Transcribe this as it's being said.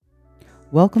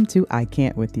Welcome to I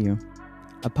Can't With You,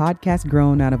 a podcast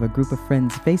grown out of a group of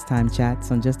friends' FaceTime chats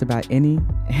on just about any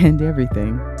and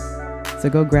everything. So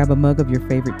go grab a mug of your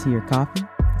favorite tea or coffee,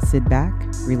 sit back,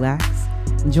 relax,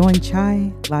 and join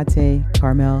chai, latte,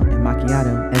 caramel, and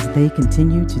macchiato as they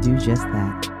continue to do just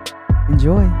that.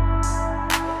 Enjoy.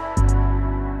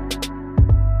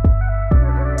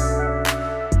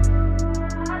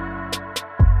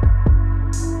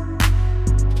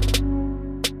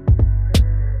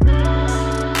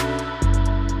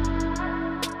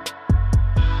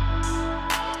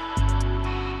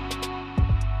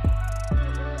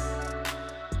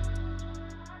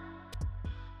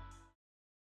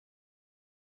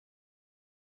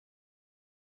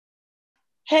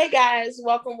 Hey guys,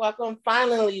 welcome.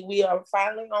 Finally, we are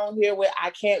finally on here with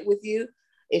I Can't With You.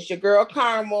 It's your girl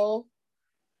Carmel.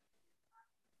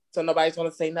 So nobody's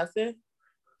gonna say nothing.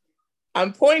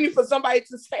 I'm pointing for somebody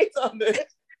to say something.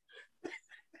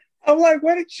 I'm like,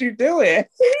 what did you do it?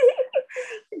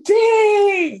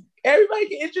 Dang! Everybody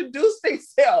can introduce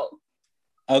themselves.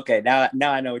 Okay, now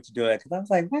I know what you're doing. Because I was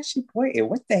like, why is she pointing?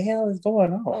 What the hell is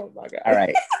going on? Oh my God. All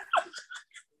right.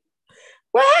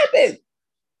 What happened?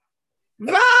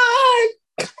 Bye!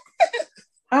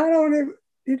 I don't even,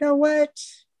 you know what?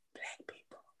 Black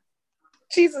people.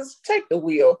 Jesus, take the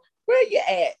wheel. Where you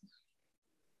at?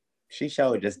 She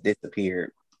sure just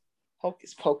disappeared.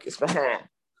 Hocus pocus behind.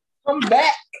 Come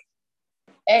back.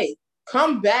 Hey,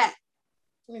 come back.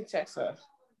 Let me text her.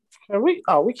 We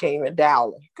can't even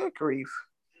dial her. Good grief.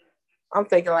 I'm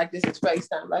thinking like this is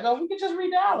FaceTime. Like, we can just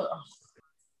redial her.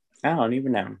 I don't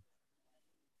even know.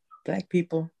 Black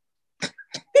people.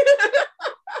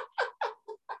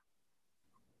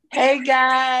 Hey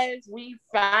guys, we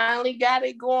finally got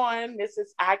it going. This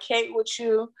is I Can't With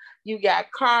You. You got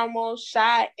Caramel,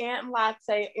 Shy, and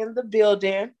Latte in the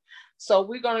building. So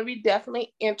we're going to be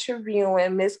definitely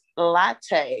interviewing Miss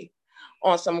Latte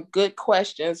on some good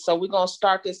questions. So we're going to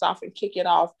start this off and kick it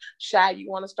off. Shy,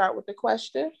 you want to start with the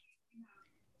question?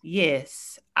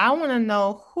 Yes, I want to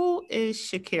know who is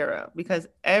Shakira, because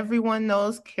everyone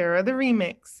knows Kara the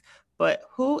remix, but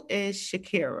who is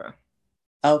Shakira?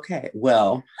 Okay,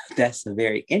 well, that's a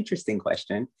very interesting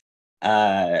question.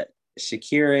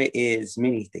 Shakira is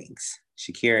many things.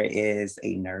 Shakira is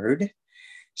a nerd.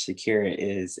 Shakira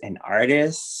is an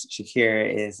artist.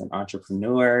 Shakira is an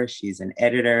entrepreneur. She's an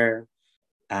editor.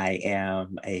 I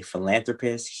am a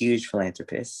philanthropist, huge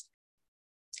philanthropist.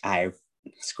 I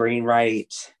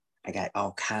screenwrite. I got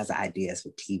all kinds of ideas for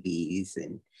TVs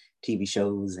and TV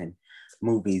shows and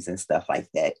movies and stuff like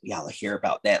that. Y'all will hear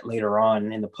about that later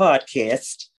on in the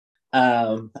podcast.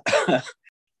 I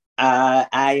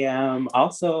am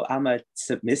also, I'm a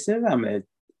submissive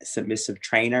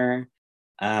trainer.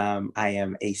 I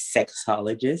am a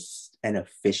sexologist, an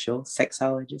official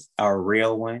sexologist, a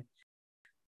real one.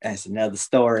 That's another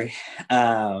story.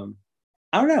 I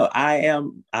don't know.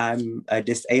 I'm a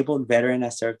disabled veteran. I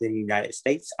served in the United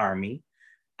States Army.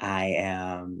 I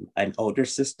am an older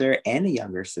sister and a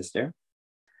younger sister.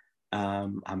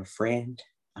 I'm a friend.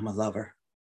 I'm a lover.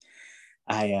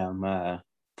 I am a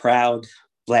proud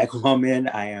Black woman.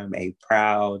 I am a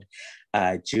proud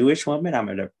Jewish woman.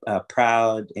 I'm a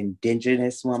proud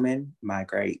Indigenous woman. My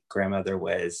great grandmother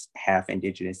was half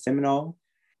Indigenous Seminole.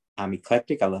 I'm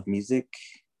eclectic. I love music.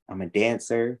 I'm a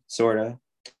dancer, sort of,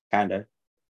 kind of,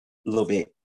 a little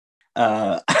bit.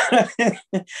 I'm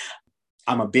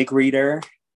a big reader.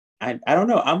 I don't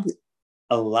know. I'm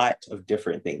a lot of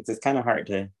different things. It's kind of hard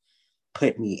to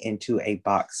put me into a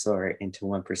box or into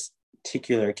one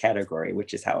particular category,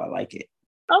 which is how I like it.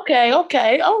 Okay.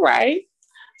 All right.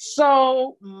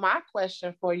 So my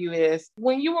question for you is,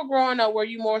 when you were growing up, were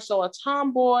you more so a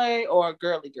tomboy or a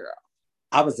girly girl?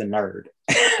 I was a nerd.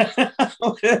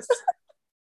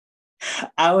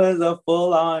 I was a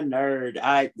full-on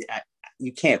nerd.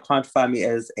 You can't quantify me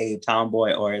as a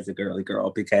tomboy or as a girly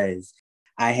girl, because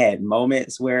I had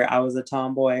moments where I was a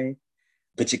tomboy,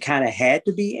 but you kind of had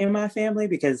to be in my family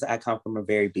because I come from a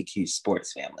very big, huge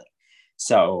sports family.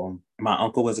 So my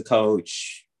uncle was a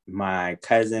coach. My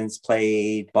cousins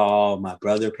played ball. My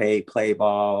brother played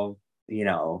ball. You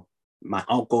know, my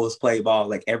uncles played ball.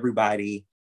 Like, everybody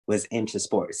was into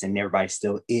sports, and everybody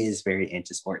still is very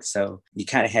into sports. So you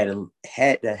kind of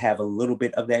had to have a little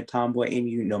bit of that tomboy in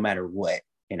you, no matter what,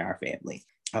 in our family.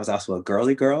 I was also a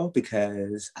girly girl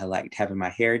because I liked having my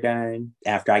hair done.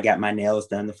 After I got my nails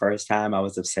done the first time, I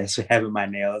was obsessed with having my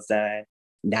nails done.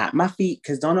 Not my feet,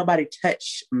 because don't nobody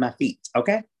touch my feet,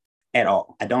 okay? At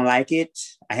all. I don't like it.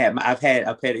 I've had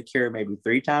a pedicure maybe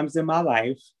 3 times in my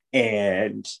life,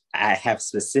 and I have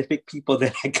specific people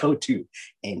that I go to,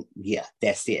 and yeah,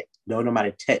 that's it. Don't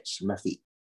nobody touch my feet.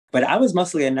 But I was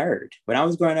mostly a nerd. When I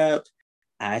was growing up,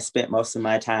 I spent most of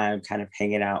my time kind of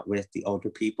hanging out with the older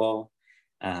people,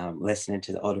 listening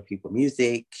to the older people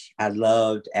music. I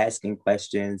loved asking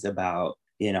questions about,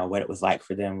 what it was like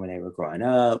for them when they were growing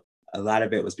up. A lot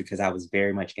of it was because I was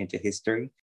very much into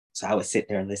history. So I would sit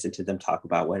there and listen to them talk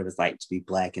about what it was like to be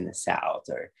Black in the South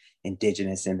or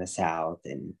Indigenous in the South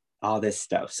and all this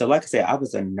stuff. So like I said, I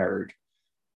was a nerd.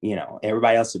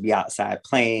 Everybody else would be outside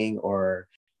playing, or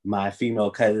my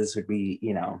female cousins would be,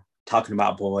 talking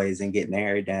about boys and getting their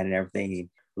hair done and everything. And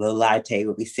little Latte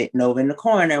would be sitting over in the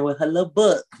corner with her little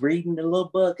book, reading the little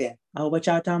book. And, oh, what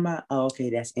y'all talking about? Oh, okay,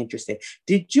 that's interesting.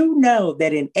 Did you know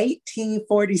that in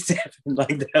 1847,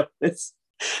 like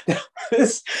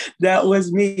that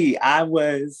was me. I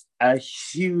was a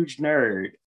huge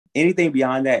nerd. Anything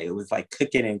beyond that, it was like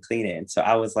cooking and cleaning. So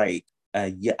I was like,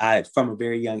 from a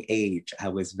very young age, I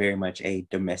was very much a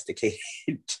domesticated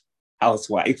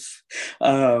housewife,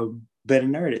 but a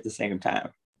nerd at the same time.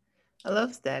 I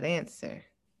love that answer.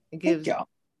 It Thank y'all.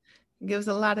 gives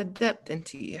a lot of depth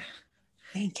into you.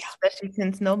 Thank you. Especially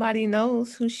since nobody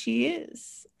knows who she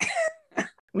is.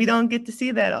 We don't get to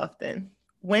see that often.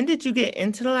 When did you get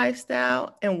into the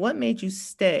lifestyle, and what made you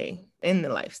stay in the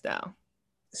lifestyle?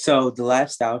 So the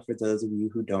lifestyle, for those of you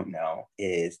who don't know,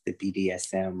 is the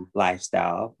BDSM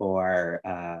lifestyle, or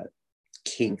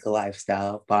kink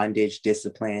lifestyle: bondage,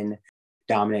 discipline,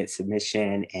 dominant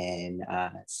submission, and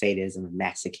sadism,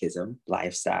 masochism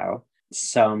lifestyle.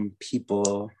 Some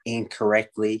people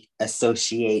incorrectly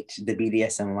associate the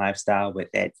BDSM lifestyle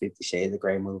with that 50 Shades of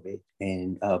Grey movie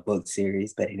and book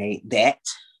series, but it ain't that.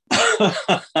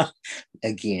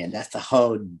 Again, that's a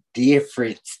whole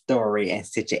different story and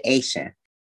situation.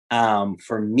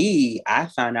 For me, I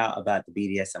found out about the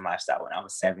BDSM lifestyle when I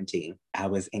was 17. I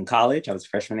was in college. I was a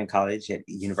freshman in college at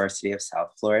the University of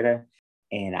South Florida.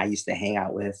 And I used to hang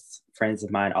out with friends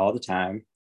of mine all the time.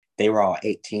 They were all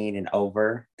 18 and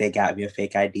over. They got me a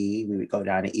fake ID. We would go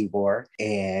down to Ybor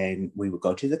and we would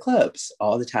go to the clubs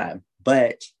all the time.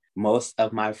 But most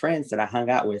of my friends that I hung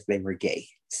out with, they were gay.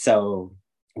 So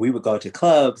we would go to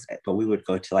clubs, but we would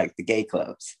go to like the gay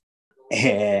clubs.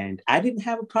 And I didn't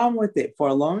have a problem with it for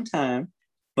a long time.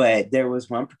 But there was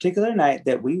one particular night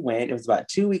that we went. It was about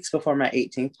 2 weeks before my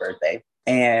 18th birthday.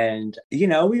 And,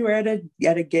 we were at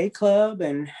a gay club,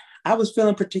 and I was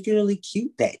feeling particularly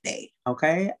cute that day.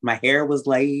 Okay. My hair was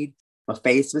laid. My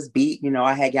face was beat.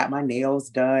 I had got my nails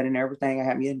done and everything. I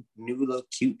had me a new little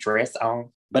cute dress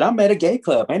on. But I'm at a gay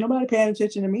club. Ain't nobody paying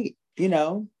attention to me.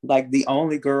 Like the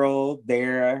only girl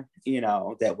there,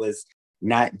 that was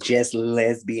not just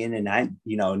lesbian and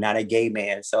not a gay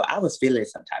man. So I was feeling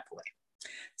some type of way.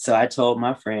 So I told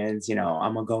my friends, I'm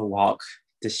going to go walk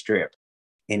the strip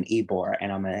in Ybor,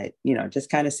 and I'm going to, just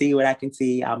kind of see what I can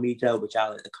see. I'll meet up with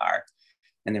y'all at the car.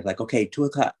 And they're like, okay,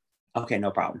 2:00. Okay,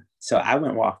 no problem. So I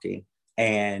went walking,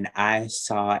 and I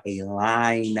saw a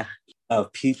line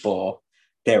of people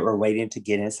that were waiting to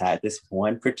get inside this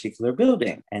one particular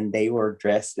building. And they were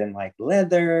dressed in like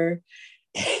leather,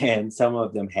 and some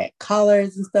of them had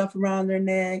collars and stuff around their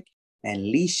neck and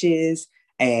leashes.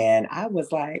 And I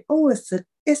was like, oh,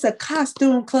 it's a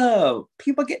costume club.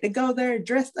 People get to go there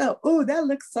dressed up. Oh, that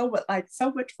looks so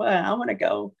much fun. I want to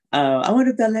go. I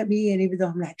wonder if they'll let me in, even though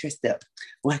I'm not dressed up.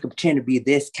 Well, I can pretend to be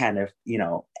this kind of,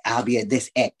 I'll be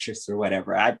this actress or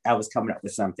whatever. I was coming up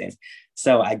with something.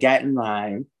 So I got in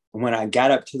line. When I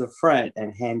got up to the front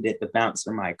and handed the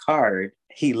bouncer my card,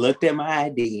 he looked at my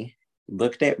ID,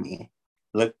 looked at me,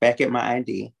 looked back at my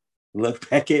ID, looked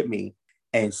back at me,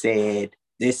 and said,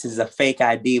 "This is a fake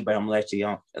ID, but I'm gonna let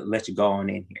you go on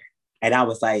in here." And I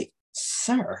was like,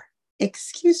 "Sir,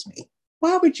 excuse me.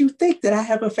 Why would you think that I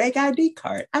have a fake ID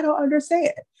card? I don't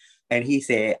understand." And he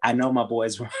said, I know my boy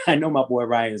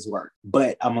Ryan's work,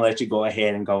 but I'm gonna let you go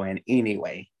ahead and go in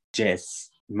anyway.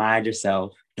 Just mind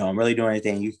yourself. Don't really do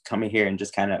anything. You can come in here and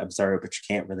just kind of observe, but you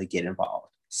can't really get involved.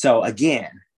 So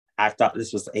again, I thought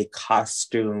this was a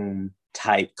costume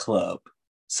type club.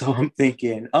 So I'm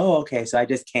thinking, oh, okay, so I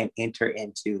just can't enter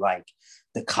into like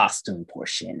the costume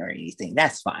portion or anything.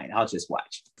 That's fine. I'll just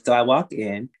watch. So I walk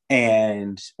in,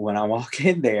 and when I walk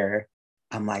in there,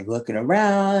 I'm like looking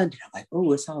around, and I'm like,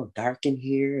 oh, it's all dark in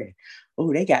here. And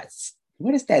oh, they got,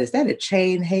 what is that? Is that a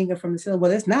chain hanger from the ceiling?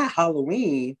 Well, it's not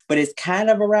Halloween, but it's kind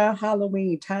of around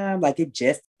Halloween time. Like it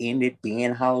just ended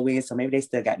being Halloween. So maybe they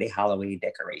still got their Halloween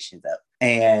decorations up.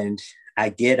 And I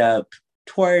get up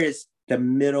towards the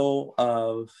middle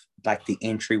of like the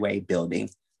entryway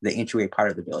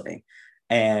part of the building.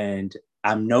 And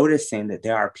I'm noticing that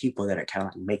there are people that are kind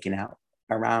of like making out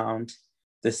around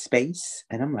the space.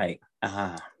 And I'm like,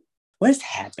 what's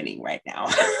happening right now?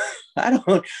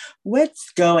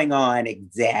 What's going on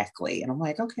exactly? And I'm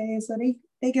like, okay, so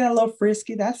they get a little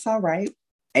frisky. That's all right.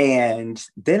 And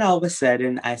then all of a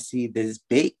sudden I see this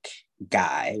big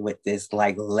guy with this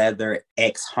like leather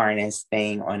X harness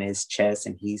thing on his chest.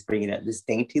 And he's bringing up this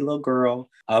dainty little girl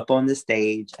up on the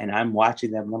stage. And I'm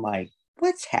watching them and I'm like,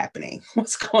 what's happening?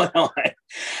 What's going on?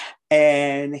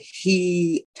 And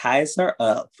he ties her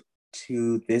up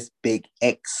to this big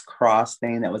X cross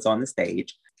thing that was on the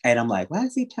stage. And I'm like, why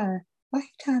is he tying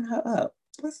her up?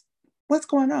 What's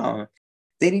going on?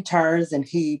 Then he turns and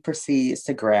he proceeds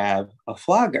to grab a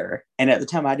flogger. And at the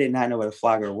time, I did not know what a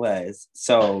flogger was.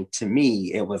 So to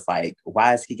me, it was like, why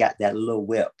has he got that little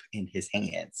whip in his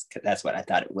hands? Because that's what I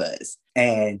thought it was.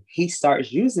 And he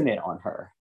starts using it on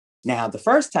her. Now, the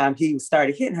first time he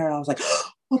started hitting her, I was like, oh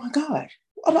my God,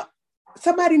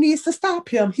 somebody needs to stop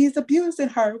him. He's abusing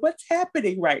her. What's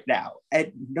happening right now?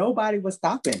 And nobody was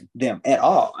stopping them at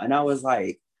all. And I was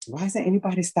like, why isn't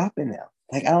anybody stopping them?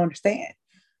 Like, I don't understand.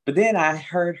 But then I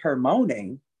heard her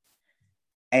moaning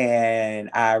and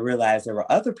I realized there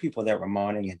were other people that were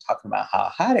moaning and talking about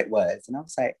how hot it was. And I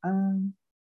was like,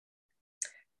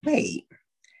 wait,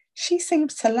 she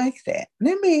seems to like that.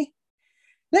 Let me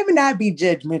not be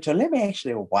judgmental. Let me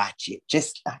actually watch it.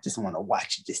 I just want to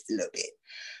watch it just a little bit.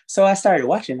 So I started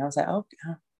watching. And I was like,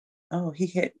 oh, he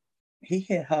hit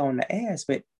her on the ass,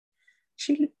 but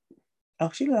she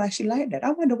looked like she liked that.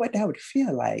 I wonder what that would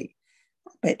feel like.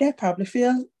 I bet that probably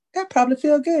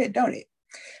feel good, don't it?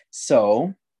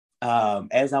 So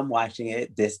as I'm watching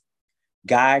it, this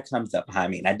guy comes up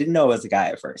behind me, and I didn't know it was a guy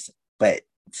at first, but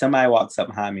somebody walks up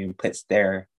behind me and puts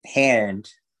their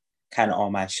hand kind of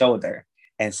on my shoulder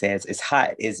and says, "It's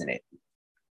hot, isn't it?"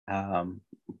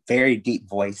 Very deep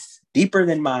voice, deeper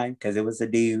than mine because it was a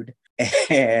dude.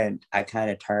 And I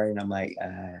kind of turned. I'm like,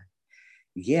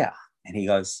 yeah. And he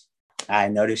goes, I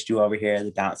noticed you over here.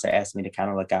 The bouncer asked me to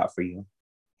kind of look out for you.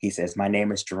 He says, my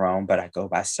name is Jerome, but I go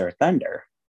by Sir Thunder.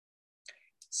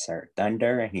 Sir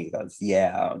Thunder? And he goes,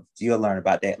 yeah, you'll learn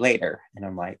about that later. And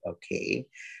I'm like, okay,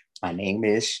 my name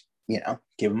is,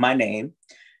 give him my name.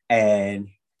 And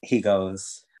he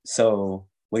goes, so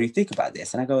what do you think about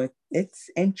this? And I go, it's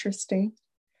interesting.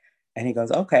 And he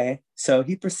goes, okay. So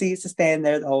he proceeds to stand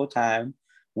there the whole time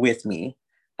with me.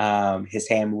 His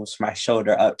hand moves from my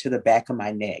shoulder up to the back of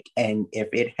my neck. And if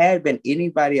it had been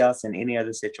anybody else in any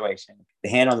other situation, the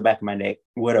hand on the back of my neck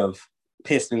would have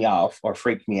pissed me off or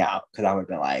freaked me out because I would have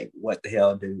been like, what the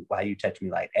hell, dude? Why you touch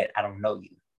me like that? I don't know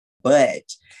you. But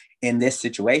in this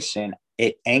situation,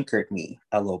 it anchored me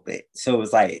a little bit. So it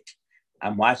was like,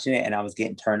 I'm watching it and I was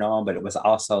getting turned on, but it was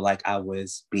also like I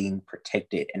was being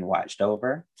protected and watched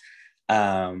over.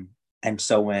 And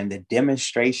so when the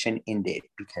demonstration ended,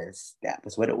 because that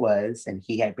was what it was, and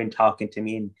he had been talking to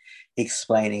me and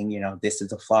explaining, this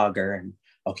is a flogger, and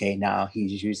okay, now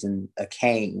he's using a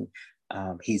cane.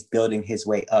 He's building his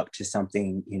way up to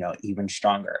something, even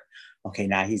stronger. Okay,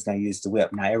 now he's going to use the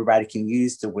whip. Now everybody can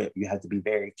use the whip. You have to be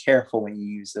very careful when you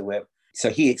use the whip.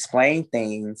 So he explained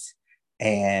things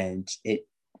and it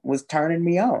was turning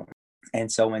me on.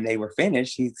 And so when they were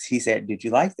finished, he said, did you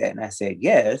like that? And I said,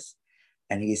 yes.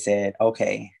 And he said,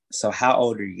 okay, so how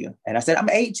old are you? And I said, I'm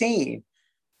 18.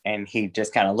 And he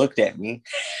just kind of looked at me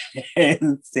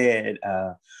and said,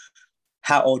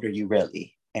 how old are you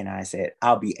really? And I said,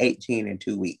 I'll be 18 in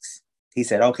 2 weeks. He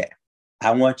said, okay,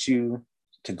 I want you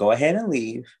to go ahead and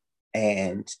leave.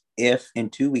 And if in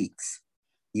 2 weeks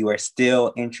you are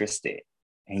still interested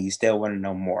and you still want to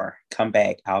know more, come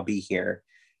back. I'll be here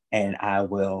and I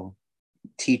will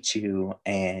teach you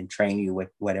and train you with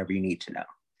whatever you need to know.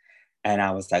 And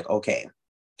I was like, okay.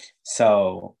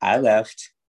 So I left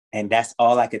and that's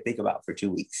all I could think about for 2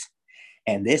 weeks.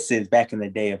 And this is back in the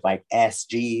day of like Ask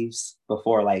Jeeves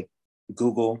before like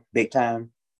Google big time.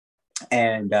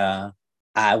 And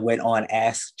I went on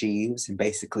Ask Jeeves and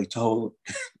basically told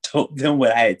them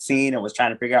what I had seen and was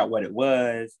trying to figure out what it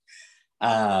was.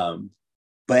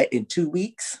 But in 2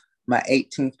 weeks, my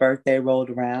 18th birthday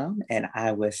rolled around and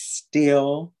I was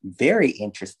still very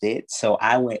interested. So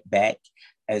I went back.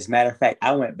 As a matter of fact,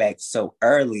 I went back so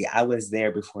early, I was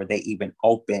there before they even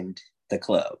opened the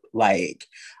club. Like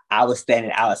I was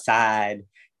standing outside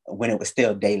when it was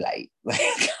still daylight.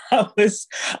 Like I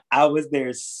was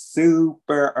there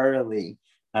super early.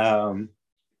 And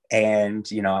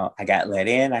I got let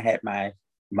in. I had my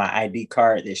ID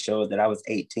card that showed that I was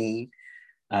 18.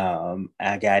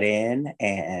 I got in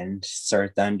and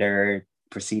Sir Thunder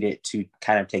proceeded to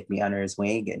kind of take me under his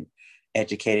wing and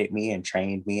educated me and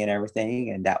trained me and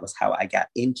everything. And that was how I got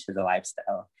into the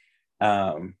lifestyle.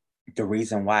 The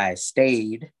reason why I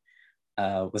stayed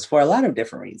was for a lot of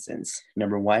different reasons.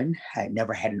 Number one, I had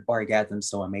never had an orgasm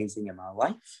so amazing in my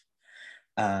life.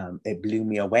 It blew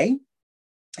me away.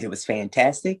 It was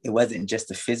fantastic. It wasn't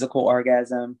just a physical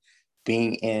orgasm.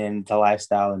 Being in the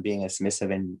lifestyle and being a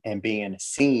submissive and being in a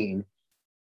scene,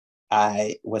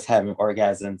 I was having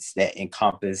orgasms that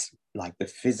encompass like the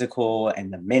physical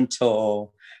and the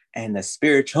mental and the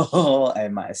spiritual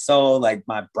and my soul. Like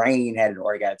my brain had an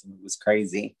orgasm. It was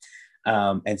crazy.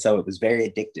 And so it was very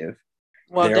addictive.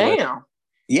 Well, damn.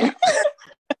 Yeah.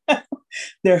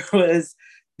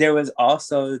 there was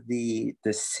also the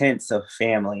sense of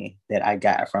family that I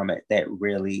got from it that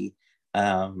really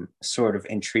sort of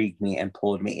intrigued me and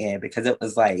pulled me in, because it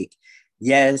was like,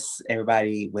 yes,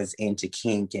 everybody was into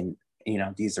kink, and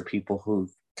these are people who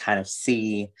kind of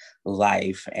see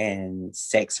life and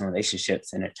sex and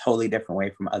relationships in a totally different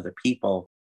way from other people.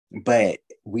 But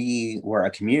we were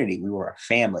a community, we were a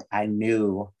family. I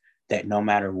knew that no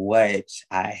matter what,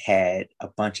 I had a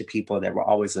bunch of people that were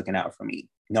always looking out for me.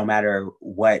 No matter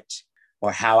what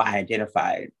or how I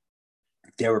identified,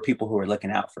 there were people who were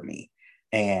looking out for me.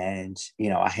 And,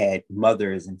 I had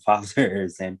mothers and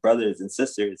fathers and brothers and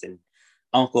sisters and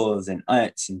uncles and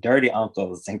aunts and dirty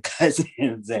uncles and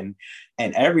cousins and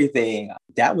everything.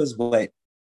 That was what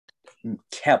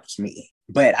kept me.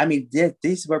 But I mean,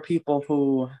 these were people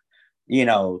who,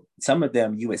 some of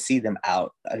them, you would see them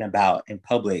out and about in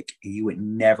public, and you would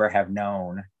never have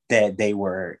known that they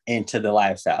were into the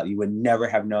lifestyle. You would never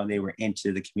have known they were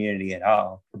into the community at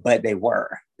all, but they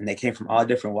were. And they came from all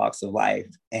different walks of life,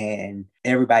 and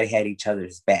everybody had each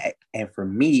other's back. And for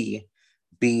me,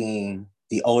 being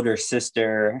the older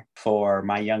sister for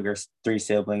my younger 3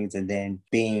 siblings, and then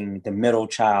being the middle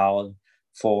child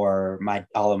for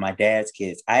all of my dad's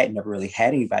kids, I had never really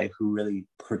had anybody who really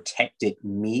protected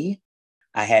me.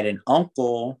 I had an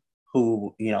uncle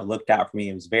who, looked out for me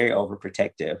and was very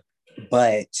overprotective.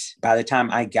 But by the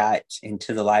time I got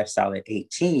into the lifestyle at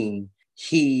 18,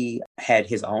 he had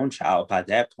his own child by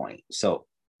that point. So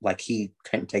like he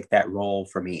couldn't take that role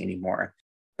for me anymore.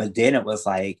 But then it was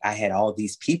like, I had all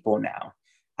these people now.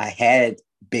 I had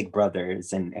big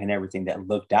brothers and everything that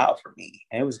looked out for me.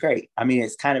 And it was great. I mean,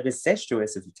 it's kind of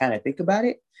incestuous if you kind of think about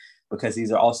it, because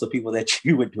these are also people that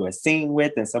you would do a scene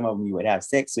with, and some of them you would have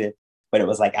sex with. But it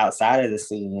was like outside of the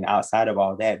scene, outside of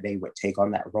all that, they would take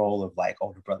on that role of like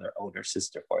older brother, older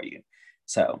sister for you.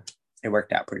 So it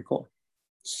worked out pretty cool.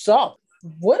 So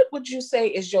what would you say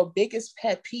is your biggest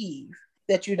pet peeve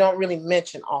that you don't really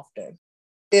mention often,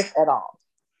 if at all?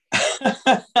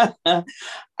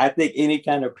 I think any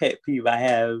kind of pet peeve I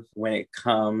have when it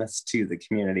comes to the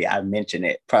community, I mention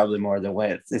it probably more than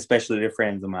once, especially to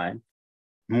friends of mine.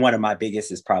 One of my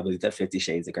biggest is probably the 50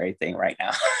 Shades of Grey thing right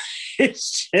now.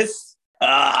 It's just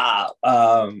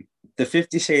the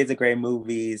 50 Shades of Grey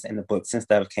movies and the books and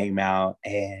stuff came out,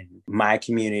 and my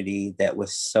community that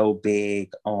was so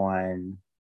big on,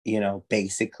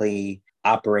 basically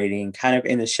operating kind of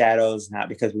in the shadows, not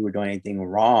because we were doing anything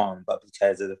wrong, but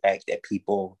because of the fact that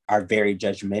people are very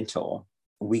judgmental.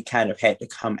 We kind of had to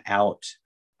come out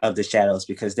of the shadows,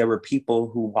 because there were people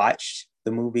who watched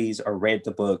the movies or read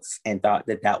the books and thought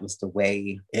that that was the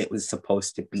way it was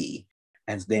supposed to be.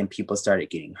 And then people started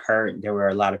getting hurt. There were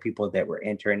a lot of people that were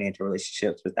entering into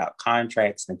relationships without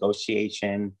contracts,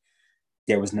 negotiation.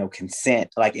 There was no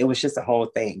consent. Like, it was just a whole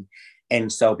thing.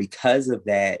 And so because of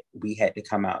that, we had to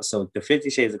come out. So the 50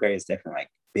 Shades of Grey is definitely like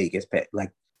biggest pet.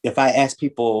 Like, if I ask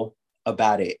people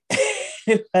about it,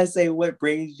 if I say, what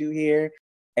brings you here?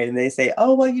 And they say,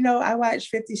 oh, well, I watched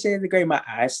 50 Shades of Grey. My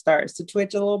eyes starts to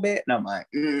twitch a little bit. And I'm like,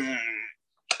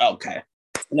 okay.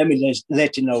 Let me just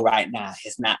let you know right now,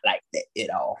 it's not like that at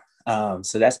all.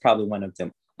 So that's probably one of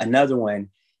them. Another one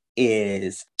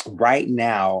is right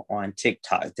now on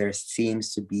TikTok, there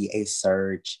seems to be a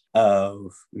surge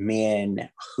of men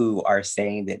who are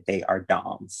saying that they are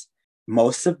doms.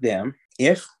 Most of them,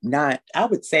 if not, I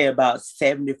would say about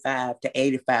 75 to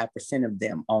 85% of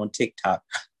them on TikTok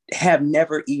have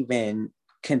never even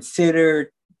considered,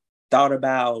 thought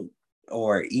about,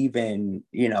 or even,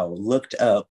 looked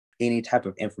up any type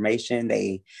of information.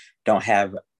 They don't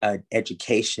have an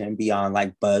education beyond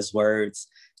like buzzwords.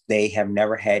 They have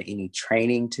never had any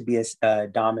training to be a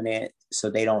dominant.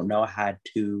 So they don't know how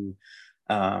to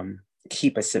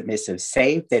keep a submissive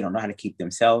safe. They don't know how to keep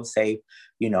themselves safe.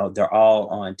 They're all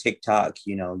on TikTok,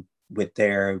 with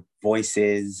their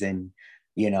voices and,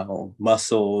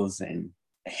 muscles and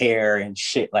hair and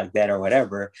shit like that or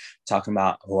whatever, talking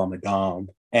about, oh, I'm a dom.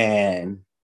 And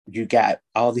you got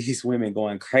all these women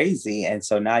going crazy. And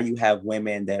so now you have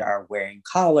women that are wearing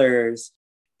collars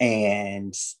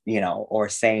and, or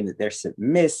saying that they're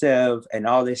submissive and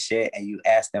all this shit. And you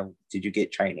ask them, did you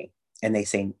get training? and they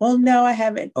say, well, no, I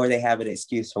haven't, or they have an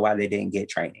excuse for why they didn't get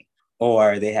training,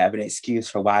 or they have an excuse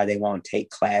for why they won't take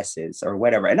classes or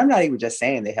whatever. And I'm not even just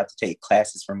saying they have to take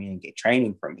classes from me and get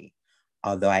training from me,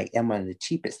 although I am one of the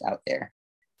cheapest out there.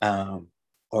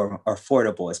 Or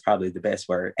affordable is probably the best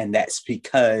word. And that's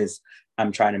because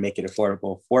I'm trying to make it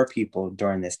affordable for people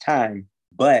during this time.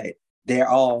 But they're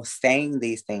all saying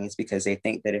these things because they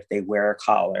think that if they wear a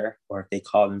collar, or if they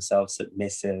call themselves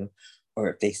submissive, or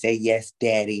if they say, yes,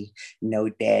 daddy, no,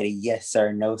 daddy, yes,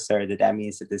 sir, no, sir, that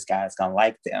means that this guy is going to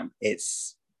like them.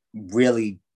 It's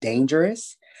really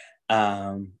dangerous.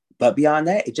 But beyond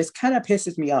that, it just kind of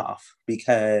pisses me off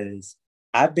because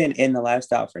I've been in the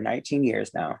lifestyle for 19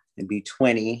 years now, and be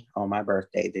 20 on my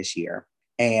birthday this year.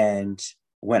 And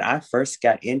when I first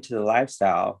got into the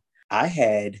lifestyle, I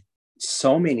had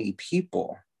so many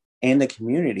people in the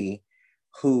community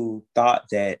who thought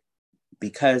that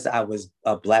because I was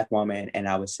a Black woman and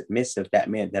I was submissive, that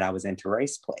meant that I was into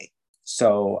race play.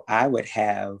 So I would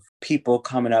have people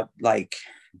coming up, like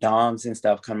doms and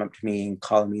stuff, coming up to me and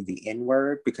calling me the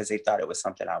N-word because they thought it was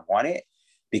something I wanted.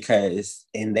 Because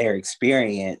in their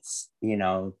experience, you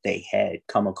know, they had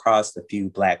come across a few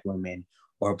Black women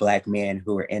or Black men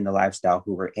who were in the lifestyle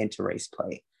who were into race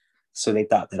play. So they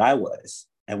thought that I was.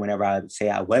 And whenever I would say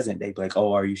I wasn't, they'd be like,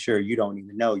 oh, are you sure? You don't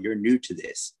even know. You're new to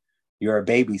this. You're a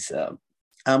baby sub.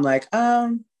 I'm like, I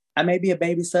may be a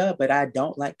baby sub, but I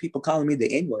don't like people calling me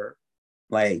the N-word.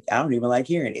 Like, I don't even like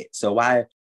hearing it. So why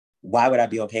would I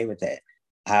be okay with that?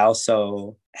 I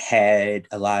also had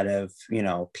a lot of, you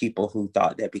know, people who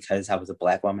thought that because I was a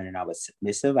Black woman and I was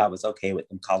submissive, I was okay with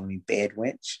them calling me bed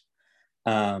wench.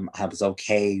 I was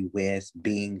okay with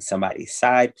being somebody's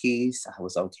side piece. I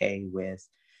was okay with,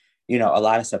 you know, a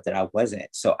lot of stuff that I wasn't.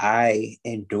 So I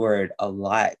endured a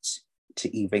lot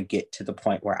to even get to the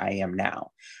point where I am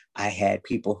now. I had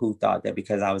people who thought that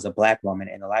because I was a Black woman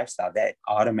in the lifestyle, that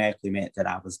automatically meant that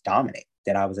I was dominant,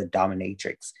 that I was a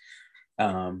dominatrix.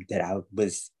 That I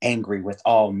was angry with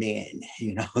all men,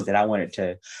 you know, that I wanted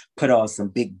to put on some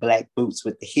big black boots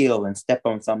with the heel and step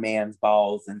on some man's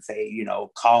balls and say, you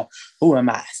know, who am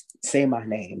I? Say my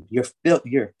name. You're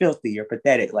filthy, you're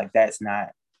pathetic. Like that's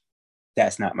not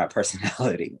my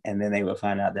personality. And then they would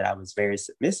find out that I was very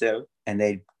submissive and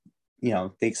they, you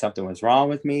know, think something was wrong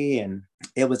with me. And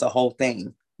it was a whole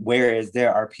thing. Whereas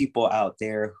there are people out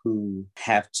there who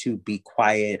have to be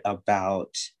quiet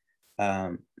about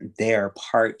their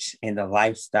part in the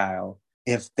lifestyle.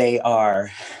 If they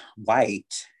are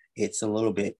white, it's a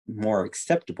little bit more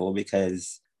acceptable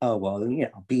because, oh, well, you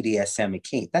know, BDSM and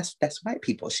kink, that's white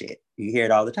people shit. You hear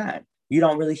it all the time. You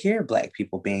don't really hear Black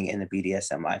people being in the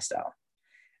BDSM lifestyle.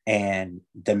 And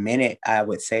the minute I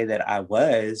would say that I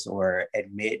was, or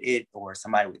admit it, or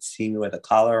somebody would see me with a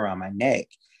collar around my neck,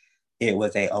 it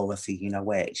was oh, well, see, you know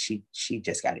what? She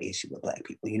just got an issue with Black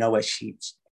people. You know what? She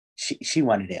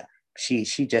one of them. She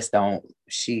just don't,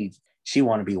 she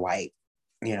want to be white,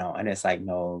 you know, and it's like,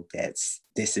 no,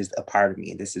 this is a part of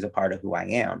me. This is a part of who I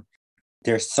am.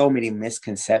 There's so many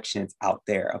misconceptions out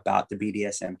there about the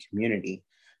BDSM community,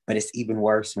 but it's even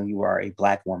worse when you are a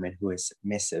Black woman who is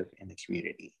submissive in the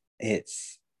community.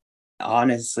 It's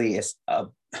honestly, it's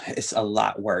a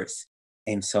lot worse.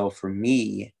 And so for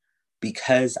me,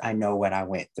 because I know what I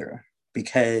went through,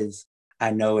 because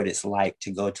I know what it's like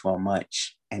to go to a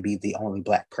munch and be the only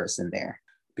Black person there,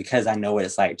 because I know what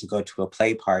it's like to go to a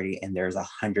play party and there's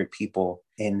 100 people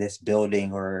in this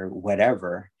building or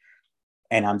whatever,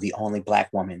 and I'm the only Black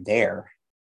woman there.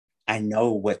 I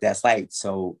know what that's like.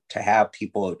 So to have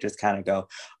people just kind of go,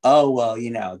 oh, well, you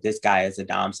know, this guy is a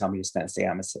dom, so I'm just going to say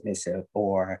I'm a submissive,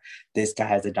 or this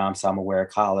guy is a dom, so I'm going to wear a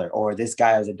collar, or this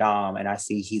guy is a dom and I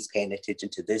see he's paying attention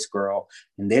to this girl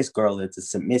and this girl is a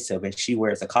submissive and she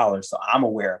wears a collar, so I'm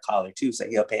going to wear a collar too, so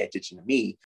he'll pay attention to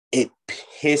me. It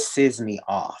pisses me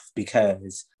off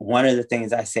because one of the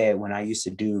things I said when I used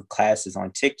to do classes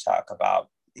on TikTok about,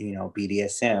 you know,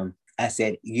 BDSM, I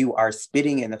said, you are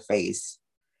spitting in the face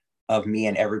of me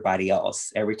and everybody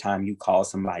else every time you call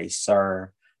somebody sir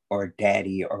or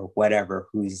daddy or whatever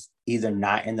who's either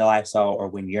not in the lifestyle or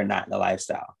when you're not in the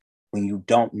lifestyle, when you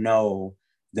don't know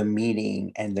the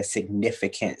meaning and the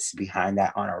significance behind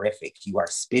that honorific. You are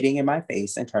spitting in my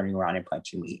face and turning around and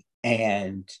punching me.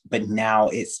 But now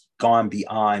it's gone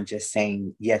beyond just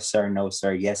saying yes sir, no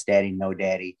sir, yes daddy, no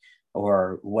daddy,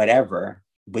 or whatever.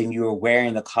 When you're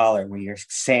wearing the collar, when you're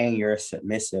saying you're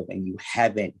submissive and you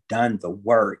haven't done the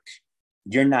work,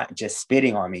 you're not just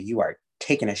spitting on me, you are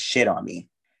taking a shit on me.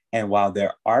 And while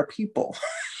there are people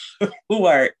who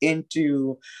are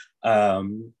into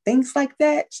things like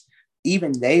that,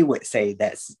 even they would say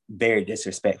that's very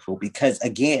disrespectful because,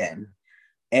 again,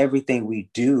 everything we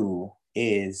do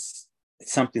is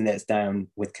something that's done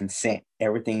with consent.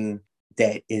 Everything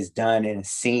that is done in a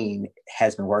scene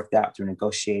has been worked out through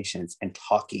negotiations and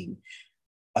talking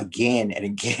again and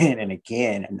again and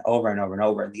again and over and over and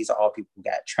over. And these are all people who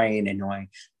got trained in knowing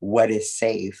what is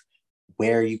safe,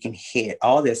 where you can hit,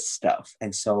 all this stuff.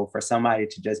 And so for somebody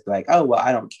to just be like, oh, well,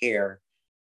 I don't care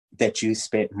that you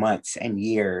spent months and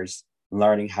years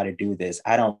learning how to do this.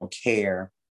 I don't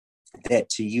care that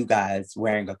to you guys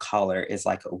wearing a collar is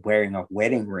like wearing a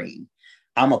wedding ring.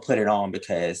 I'm gonna put it on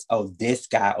because, oh, this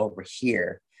guy over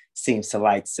here seems to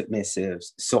like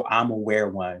submissives, so I'm gonna wear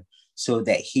one so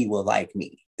that he will like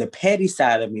me. The petty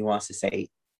side of me wants to say,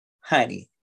 honey,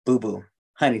 boo-boo,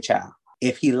 honey child,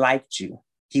 if he liked you,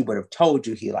 he would have told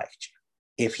you he liked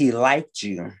you. If he liked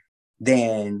you,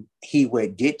 then he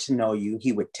would get to know you.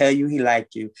 He would tell you he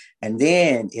liked you. And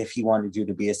then if he wanted you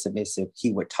to be a submissive,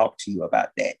 he would talk to you about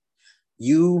that.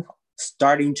 You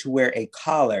starting to wear a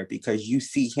collar because you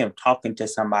see him talking to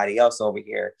somebody else over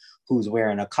here who's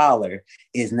wearing a collar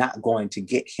is not going to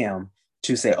get him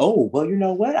to say, oh, well, you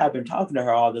know what? I've been talking to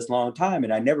her all this long time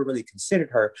and I never really considered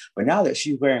her. But now that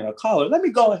she's wearing a collar, let me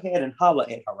go ahead and holler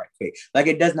at her right quick. Like,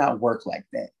 it does not work like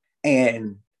that.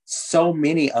 And so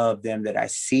many of them that I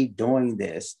see doing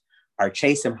this are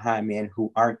chasing behind men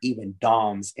who aren't even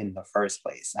doms in the first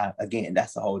place. Again,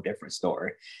 that's a whole different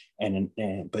story.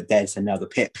 But that's another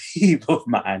pet peeve of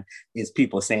mine, is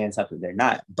people saying something they're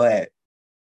not. But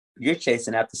you're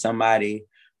chasing after somebody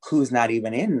who's not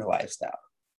even in the lifestyle.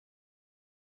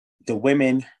 The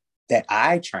women that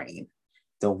I train,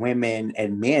 the women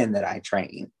and men that I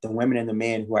train, the women and the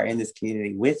men who are in this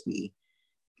community with me,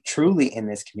 truly in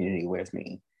this community with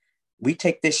me, we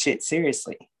take this shit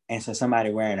seriously. And so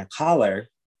somebody wearing a collar,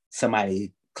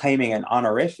 somebody claiming an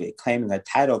honorific, claiming a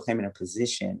title, claiming a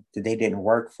position that they didn't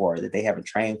work for, that they haven't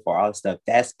trained for, all this stuff,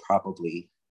 that's probably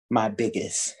my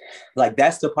biggest. Like,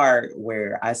 that's the part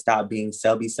where I stopped being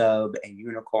subby sub and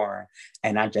unicorn,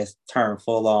 and I just turned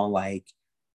full on like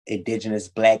indigenous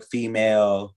Black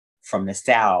female from the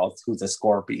South who's a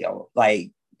Scorpio.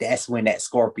 Like, that's when that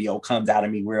Scorpio comes out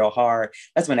of me real hard.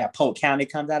 That's when that Polk County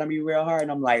comes out of me real hard.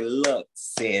 And I'm like, look,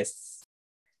 sis,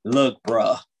 look,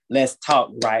 bruh, let's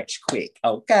talk right quick,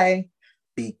 okay?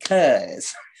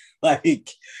 Because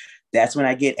like, that's when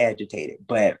I get agitated.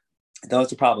 But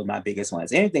those are probably my biggest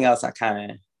ones. Anything else, I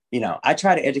kind of, I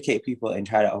try to educate people and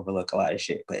try to overlook a lot of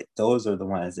shit. But those are the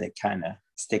ones that kind of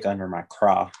stick under my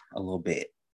craw a little bit.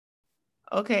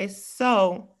 Okay,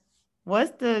 so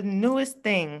what's the newest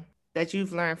thing that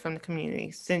you've learned from the community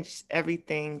since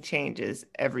everything changes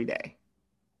every day?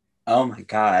 Oh my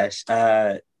gosh.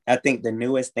 I think the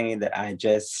newest thing that I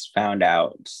just found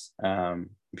out,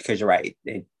 because you're right,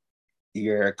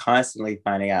 you're constantly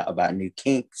finding out about new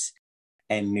kinks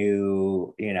and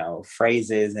new,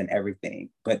 phrases and everything.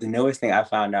 But the newest thing I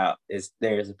found out is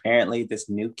there's apparently this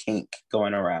new kink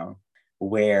going around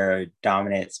where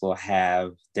dominants will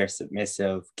have their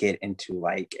submissive get into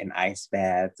like an ice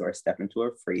bath or step into a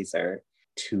freezer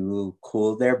to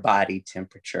cool their body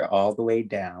temperature all the way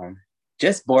down,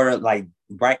 just border like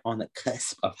right on the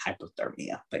cusp of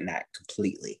hypothermia, but not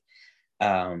completely.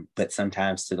 But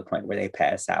sometimes to the point where they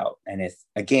pass out. And it's,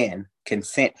 again,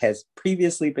 consent has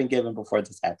previously been given before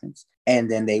this happens,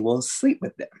 and then they will sleep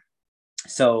with them.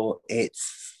 So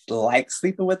it's like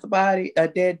sleeping with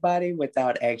a dead body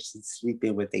without actually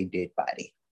sleeping with a dead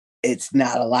body. It's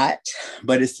not a lot,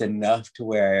 but it's enough to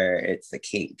where it's a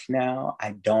kink. Now,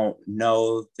 I don't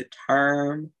know the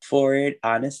term for it.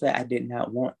 Honestly, I did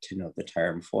not want to know the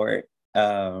term for it.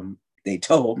 They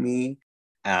told me.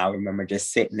 I remember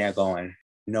just sitting there going,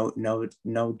 no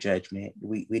judgment.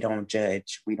 We don't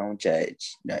judge. We don't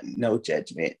judge. No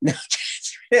judgment. No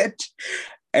judgment.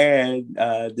 And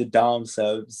the dom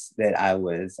subs that I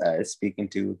was speaking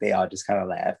to, they all just kind of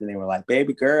laughed and they were like,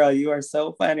 baby girl, you are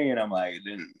so funny. And I'm like,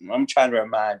 I'm trying to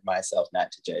remind myself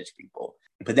not to judge people.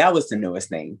 But that was the newest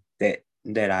thing that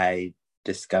I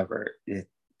discovered.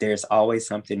 There's always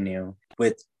something new.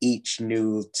 With each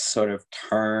new sort of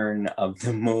turn of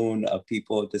the moon of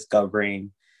people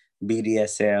discovering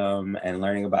BDSM and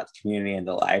learning about the community and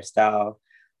the lifestyle,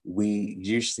 we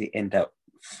usually end up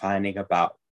finding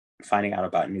out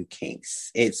about new kinks.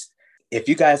 It's, if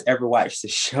you guys ever watch the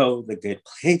show The Good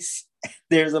Place,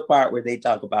 there's a part where they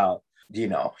talk about,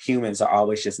 humans are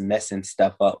always just messing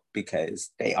stuff up because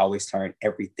they always turn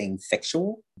everything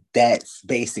sexual. That's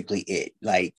basically it.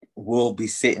 Like, we'll be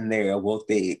sitting there, we'll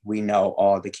think we know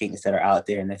all the kinks that are out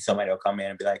there, and then somebody will come in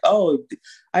and be like, oh,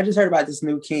 I just heard about this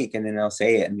new kink, and then they'll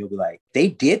say it and you'll be like, they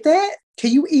did that?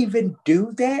 Can you even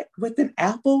do that with an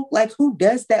apple? Like, who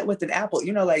does that with an apple?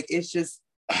 Like, it's just,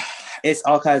 it's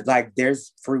all kinds, like,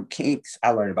 there's fruit kinks.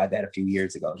 I learned about that a few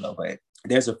years ago though, but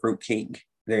there's a fruit kink.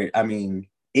 There, I mean,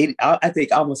 I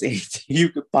think almost anything you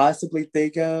could possibly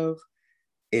think of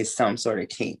is some sort of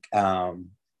kink.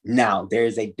 Now,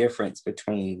 there's a difference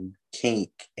between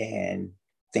kink and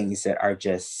things that are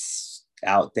just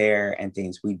out there and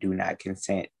things we do not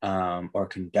consent or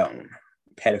condone.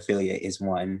 Pedophilia is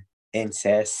one.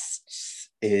 Incest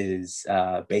is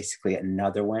basically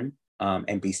another one,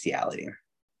 and bestiality.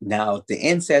 Now, the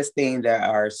incest thing, there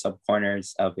are some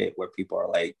corners of it where people are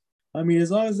like, I mean,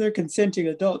 as long as they're consenting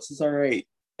adults, it's all right.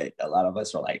 But a lot of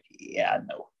us are like, yeah,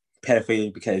 no.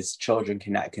 Pedophilia, because children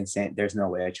cannot consent. There's no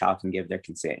way a child can give their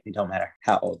consent. It don't matter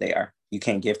how old they are. You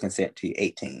can't give consent to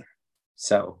 18.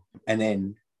 So, and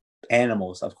then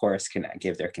animals, of course, cannot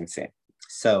give their consent.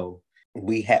 So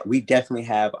we definitely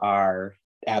have our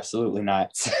absolutely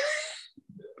not,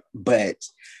 but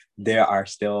there are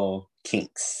still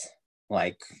kinks,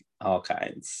 like all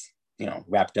kinds,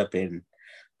 wrapped up in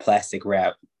plastic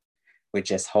wrap with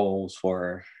just holes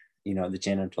for, the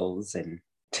genitals, and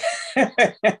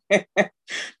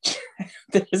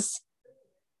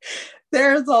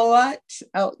there's a lot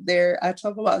out there. I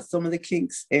talk about some of the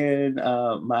kinks in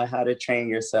my How to Train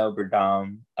Your Sober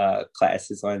Dom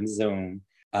classes on Zoom.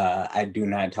 I do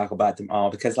not talk about them all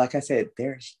because, like I said,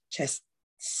 there's just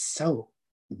so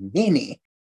many.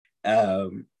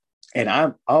 And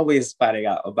I'm always finding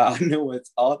out about new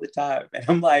ones all the time. And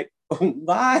I'm like,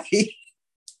 why?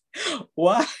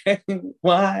 Why?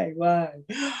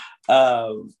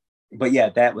 But yeah,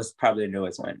 that was probably the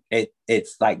newest one.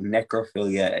 It's like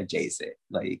necrophilia adjacent,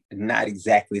 like not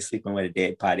exactly sleeping with a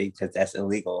dead body because that's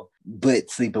illegal, but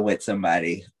sleeping with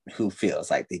somebody who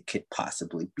feels like they could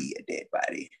possibly be a dead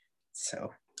body.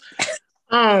 So,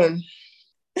 I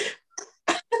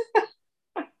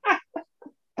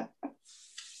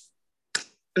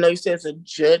know you said it's a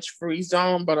judge-free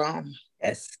zone, but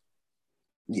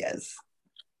yes.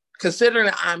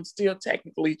 Considering I'm still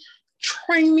technically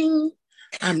training,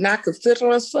 I'm not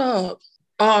considering a sub.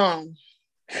 Look.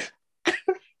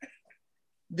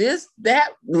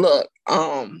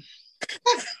 I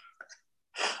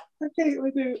can't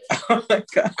with it. Oh my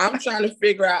God. I'm trying to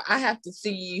figure out. I have to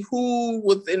see who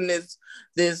was in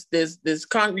this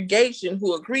congregation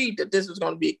who agreed that this was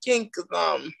going to be a kink.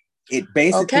 It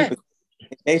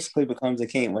basically becomes a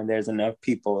kink when there's enough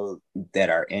people that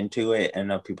are into it and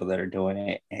enough people that are doing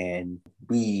it, and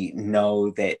we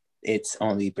know that it's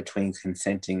only between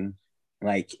consenting,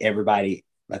 like everybody,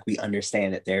 like we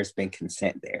understand that there's been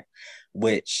consent there,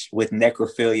 which with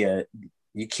necrophilia,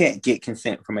 you can't get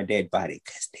consent from a dead body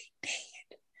because they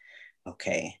dead.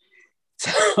 Okay.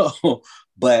 So,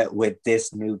 but with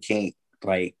this new kink,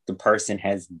 like the person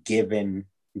has given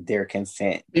their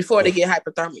consent before they get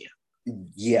hypothermia.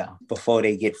 Yeah, before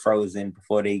they get frozen,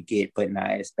 before they get put in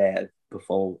ice bath,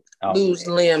 before lose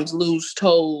limbs, lose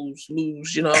toes,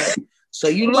 lose, So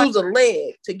you lose a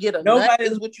leg to get a nut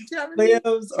is what you telling me?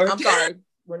 I'm sorry.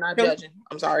 We're not judging.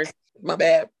 I'm sorry. My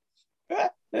bad.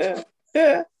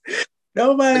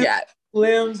 Nobody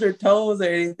limbs or toes or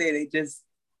anything. They just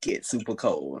get super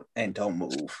cold and don't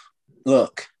move.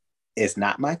 Look, it's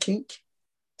not my kink.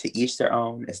 To each their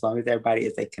own. As long as everybody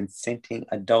is a consenting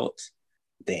adult,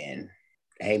 then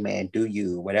hey man, do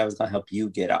you, whatever's gonna help you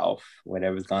get off,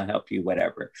 whatever's gonna help you,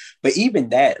 whatever. But even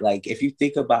that, like if you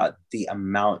think about the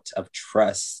amount of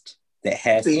trust that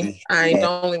has to be, I ain't the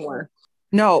only one.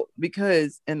 No,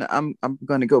 because, and I'm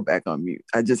gonna go back on mute.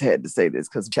 I just had to say this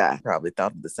because Chai probably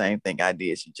thought of the same thing I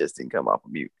did. She just didn't come off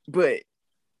of mute. But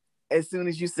as soon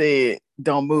as you said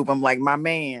don't move, I'm like, my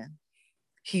man,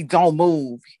 he don't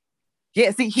move.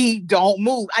 Yeah, see, he don't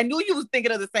move. I knew you was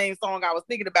thinking of the same song I was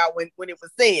thinking about when it was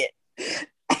said.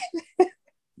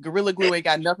 Gorilla Glue ain't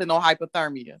got nothing on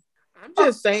hypothermia. I'm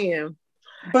just saying.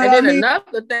 But and then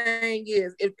another thing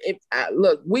is,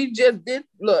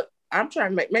 I'm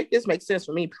trying to make this make sense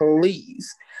for me,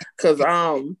 please. Because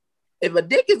if a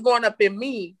dick is going up in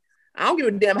me, I don't give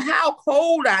a damn how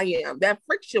cold I am. That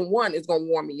friction, one, is going to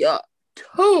warm me up.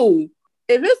 Two,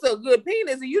 if it's a good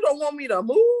penis and you don't want me to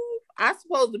move, I'm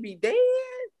supposed to be dead.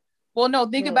 Well, no,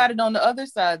 think about it on the other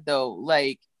side, though.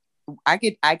 Like, I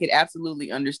could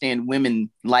absolutely understand women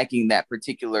liking that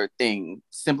particular thing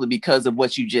simply because of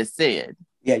what you just said.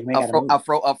 Yeah, you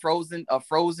a frozen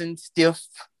stiff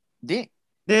dick.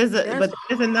 There's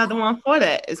another one for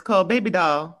that. It's called baby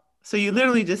doll. So you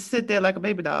literally just sit there like a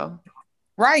baby doll.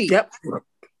 Right. Yep.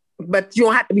 But you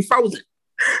don't have to be frozen.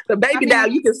 The baby doll,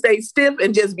 you can stay stiff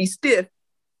and just be stiff,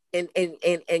 and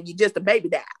you just a baby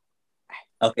doll.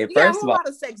 Okay, you got a lot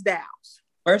of sex dolls.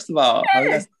 First of all,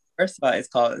 it's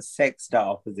called a sex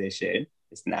doll position.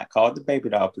 It's not called the baby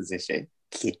doll position.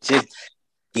 Get your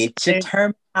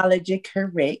terminology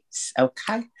correct,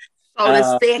 okay?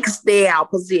 Oh, the sex style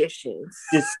positions.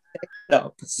 The sex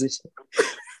style position.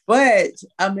 But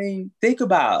I mean, think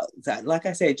about that. Like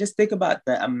I said, just think about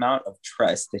the amount of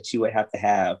trust that you would have to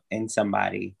have in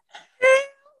somebody.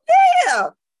 Yeah.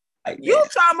 Like you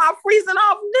talking about freezing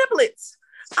off niblets.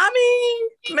 I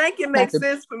mean, make it make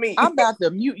sense for me. I'm about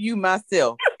to mute you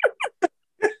myself.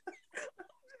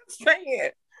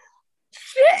 Saying,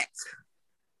 shit.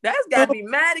 That's got to be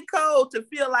mighty cold to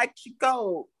feel like she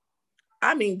cold.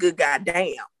 I mean, good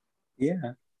goddamn.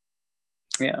 Yeah.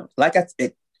 Yeah. Like I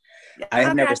said,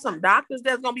 I've never some doctors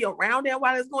that's gonna be around there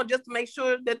while it's going just to make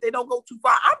sure that they don't go too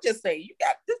far. I'm just saying, you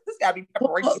got this gotta be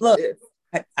preparation. Look,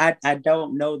 I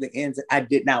don't know the ins. I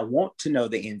did not want to know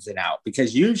the ins and out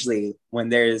because usually when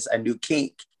there's a new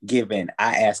kink given,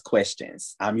 I ask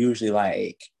questions. I'm usually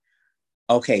like,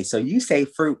 okay, so you say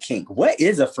fruit kink. What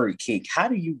is a fruit kink? How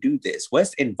do you do this?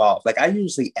 What's involved? Like I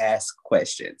usually ask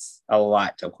questions, a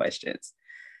lot of questions.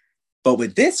 But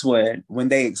with this one, when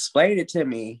they explained it to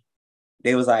me,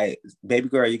 they was like, baby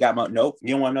girl, you got my, nope.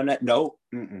 You don't want to know nothing? Nope.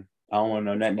 Mm-mm. I don't want to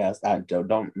know nothing else. I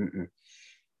don't.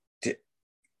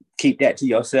 Keep that to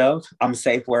yourself. I'm a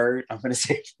safe word. I'm going to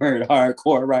say word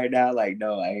hardcore right now. Like,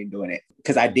 no, I ain't doing it.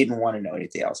 Because I didn't want to know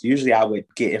anything else. Usually I would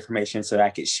get information so that I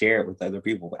could share it with other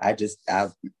people. But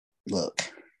look,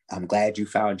 I'm glad you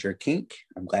found your kink.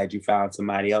 I'm glad you found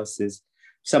somebody else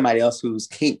whose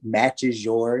kink matches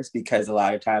yours, because a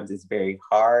lot of times it's very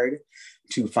hard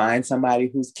to find somebody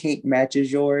whose kink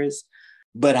matches yours,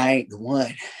 but I ain't the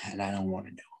one and I don't want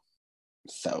to know.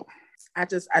 So I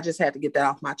just had to get that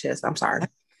off my chest. I'm sorry.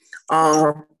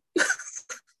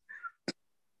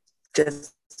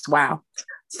 Just wow.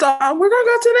 So we're gonna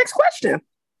go to the next question.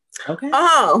 Okay.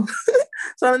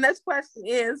 So the next question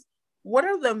is, what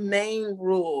are the main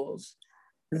rules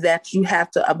that you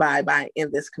have to abide by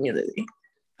in this community?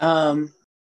 So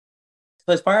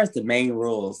as far as the main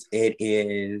rules, it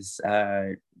is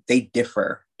they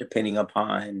differ depending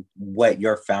upon what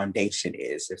your foundation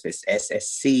is. If it's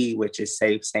SSC, which is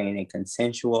safe, sane, and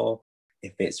consensual.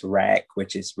 If it's RAC,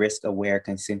 which is risk-aware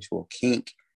consensual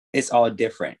kink, it's all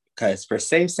different. Because for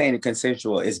safe, sane, and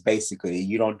consensual, is basically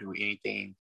you don't do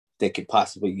anything that could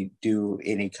possibly do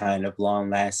any kind of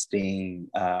long-lasting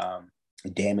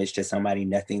damage to somebody,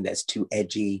 nothing that's too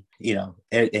edgy. You know,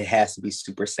 it has to be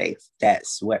super safe.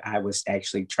 That's what I was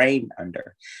actually trained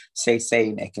under. Safe,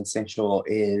 sane, and consensual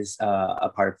is a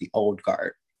part of the old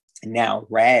guard. Now,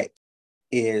 RAC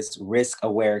is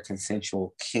risk-aware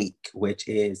consensual kink, which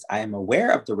is I am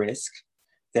aware of the risk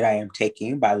that I am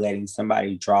taking by letting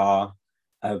somebody draw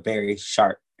a very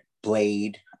sharp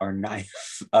blade or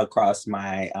knife across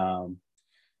my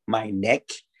neck.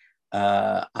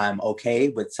 I'm okay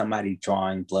with somebody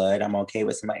drawing blood. I'm okay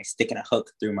with somebody sticking a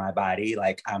hook through my body.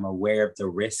 Like, I'm aware of the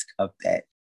risk of that,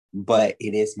 but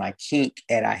it is my kink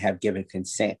and I have given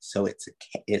consent, so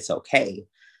it's okay.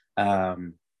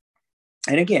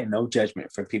 And again, no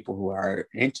judgment for people who are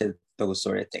into those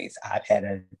sort of things. I've had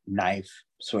a knife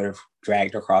sort of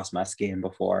dragged across my skin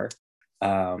before.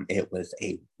 It was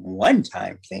a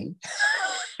one-time thing.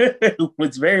 It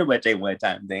was very much a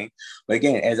one-time thing. But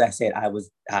again, as I said, I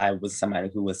was somebody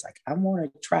who was like, I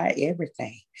want to try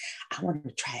everything. I want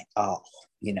to try it all,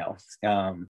 you know.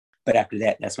 But after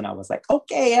that, that's when I was like,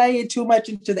 okay, I ain't too much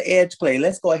into the edge play.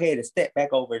 Let's go ahead and step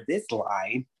back over this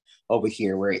line over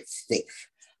here where it's safe.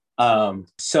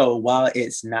 So while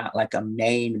it's not like a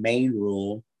main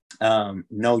rule,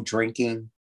 no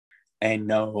drinking and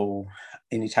no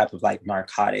any type of like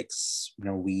narcotics,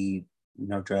 no weed,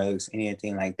 no drugs,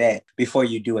 anything like that before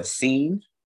you do a scene,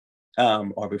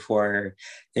 or before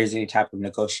there's any type of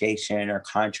negotiation or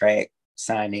contract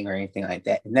signing or anything like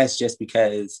that. And that's just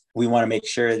because we want to make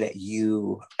sure that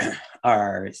you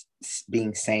are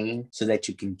being sane so that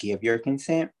you can give your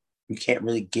consent. You can't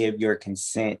really give your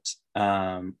consent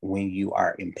when you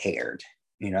are impaired.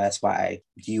 You know, that's why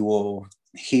you will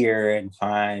hear and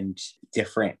find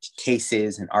different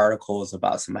cases and articles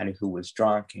about somebody who was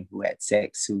drunk and who had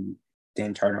sex, who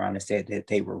then turned around and said that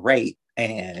they were raped.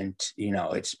 And, you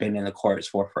know, it's been in the courts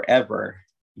for forever.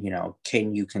 You know,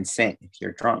 can you consent if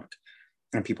you're drunk?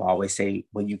 And people always say,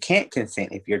 well, you can't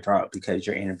consent if you're drunk because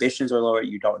your inhibitions are lower.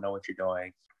 You don't know what you're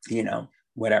doing, you know,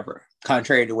 whatever.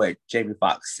 Contrary to what Jamie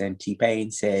Foxx and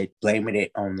T-Pain said, blaming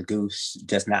it on the goose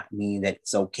does not mean that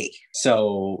it's okay.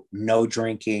 So no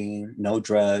drinking, no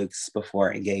drugs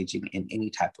before engaging in any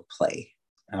type of play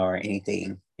or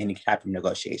anything, any type of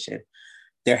negotiation.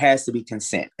 There has to be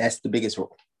consent. That's the biggest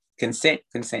rule. Consent.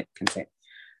 Consent,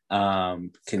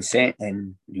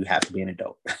 and you have to be an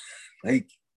adult. Like,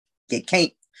 you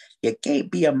can't You can't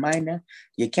be a minor.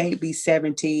 You can't be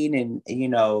 17 and,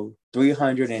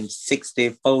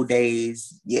 364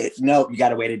 days. No, you got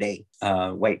to wait a day.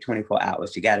 Wait 24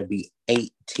 hours. You got to be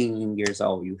 18 years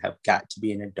old. You have got to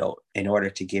be an adult in order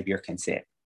to give your consent.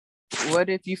 What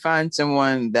if you find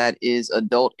someone that is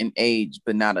adult in age,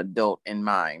 but not adult in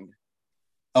mind?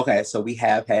 Okay, so we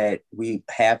have had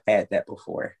that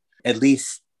before. At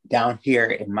least down here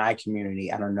in my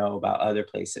community, I don't know about other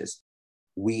places.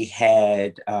 We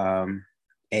had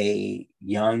a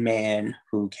young man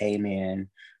who came in.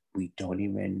 We don't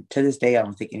even, to this day, I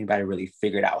don't think anybody really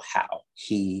figured out how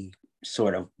he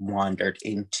sort of wandered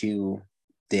into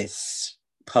this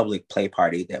public play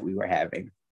party that we were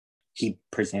having. He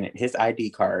presented his ID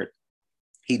card.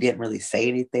 He didn't really say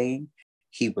anything.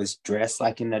 He was dressed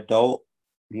like an adult,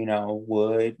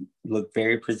 would look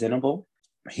very presentable.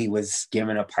 He was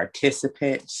given a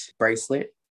participant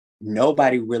bracelet.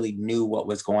 Nobody really knew what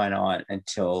was going on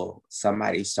until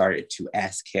somebody started to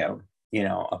ask him,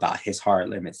 about his hard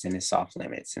limits and his soft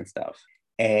limits and stuff.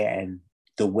 And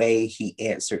the way he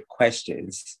answered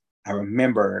questions, I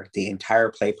remember the entire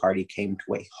play party came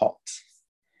to a halt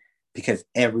because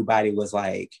everybody was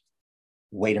like,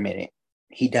 wait a minute,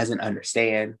 he doesn't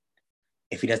understand.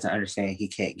 If he doesn't understand, he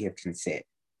can't give consent.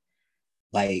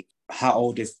 Like, how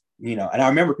old is, and I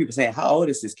remember people saying, how old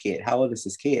is this kid? How old is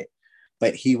this kid?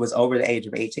 But he was over the age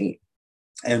of 18.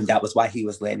 And that was why he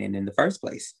was let in the first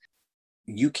place.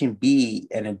 You can be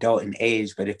an adult in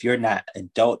age, but if you're not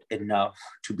adult enough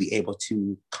to be able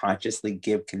to consciously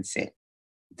give consent,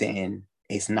 then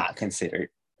it's not considered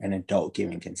an adult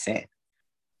giving consent.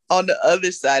 On the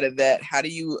other side of that, how do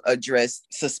you address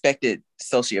suspected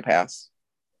sociopaths?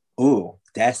 Ooh,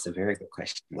 that's a very good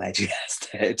question. Glad you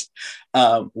asked that.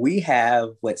 We have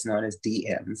what's known as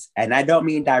DMs, and I don't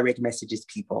mean direct messages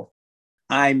people.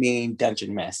 I mean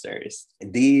dungeon masters.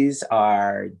 These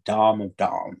are dom of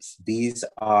doms. These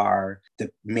are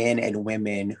the men and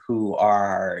women who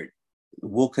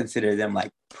we'll consider them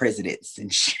like presidents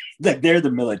and shit. Like they're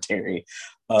the military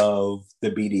of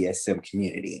the BDSM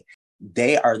community.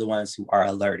 They are the ones who are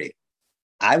alerted.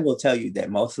 I will tell you that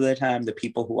most of the time, the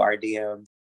people who are DMs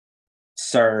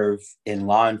serve in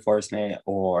law enforcement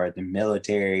or the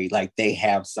military, like they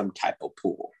have some type of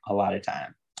pool a lot of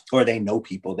time, or they know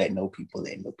people that know people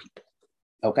that know people.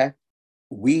 Okay.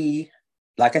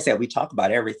 Like I said, we talk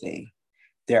about everything.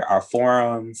 There are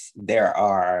forums, there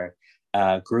are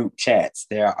group chats,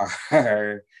 there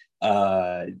are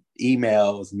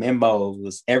emails,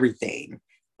 memos, everything.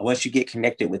 Once you get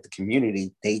connected with the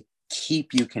community, they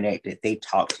keep you connected. They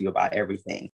talk to you about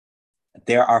everything.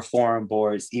 There are forum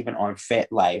boards, even on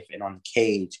FetLife and on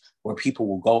Cage, where people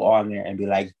will go on there and be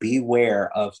like, beware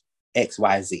of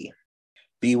XYZ.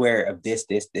 Beware of this,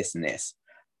 this, this, and this.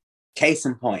 Case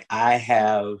in point, I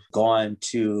have gone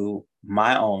to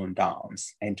my own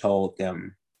DOMs and told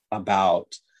them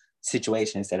about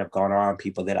situations that have gone on,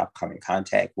 people that I've come in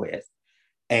contact with.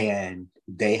 And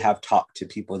they have talked to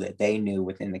people that they knew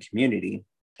within the community.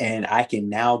 And I can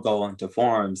now go onto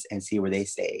forums and see where they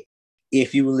say,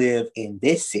 if you live in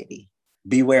this city,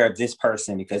 beware of this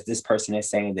person because this person is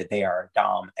saying that they are a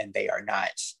dom and they are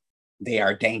not. They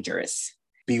are dangerous.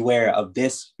 Beware of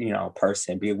this,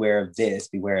 person. Beware of this.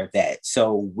 Beware of that.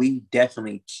 So we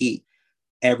definitely keep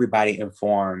everybody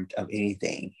informed of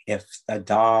anything. If a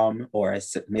dom or a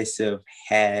submissive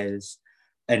has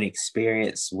an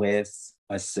experience with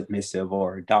a submissive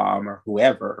or a dom or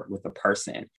whoever with a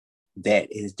person that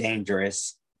is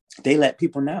dangerous, they let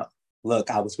people know.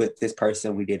 Look, I was with this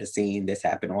person, we did a scene, this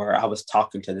happened, or I was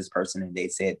talking to this person and they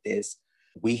said this.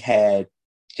 We had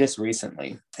just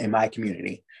recently in my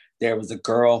community, there was a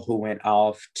girl who went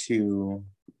off to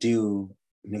do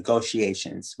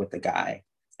negotiations with a guy.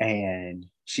 And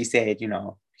she said,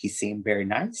 he seemed very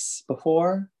nice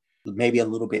before, maybe a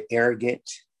little bit arrogant,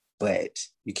 but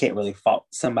you can't really fault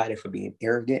somebody for being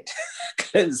arrogant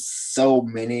because so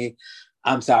many,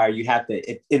 I'm sorry, you have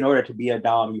to, in order to be a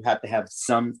dom, you have to have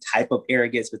some type of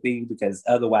arrogance within you because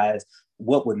otherwise,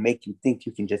 what would make you think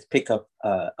you can just pick up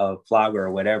a flogger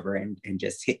or whatever and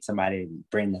just hit somebody and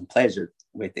bring them pleasure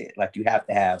with it? Like you have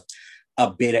to have a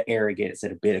bit of arrogance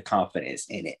and a bit of confidence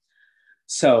in it.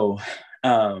 So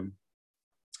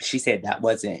she said that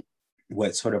wasn't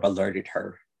what sort of alerted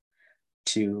her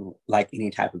to like any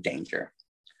type of danger.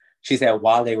 She said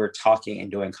while they were talking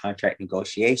and doing contract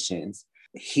negotiations,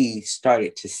 he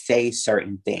started to say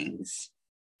certain things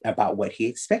about what he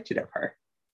expected of her.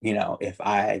 If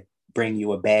I bring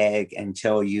you a bag and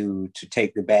tell you to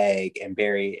take the bag and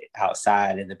bury it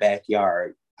outside in the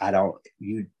backyard,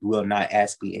 you will not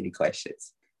ask me any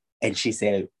questions. And she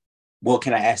said, well,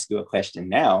 can I ask you a question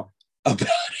now about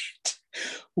it?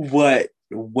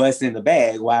 what's in the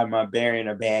bag? Why am I burying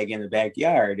a bag in the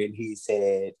backyard? And he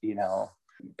said,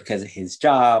 because of his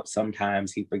job,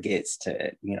 sometimes he forgets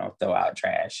to, throw out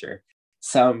trash or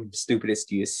some stupid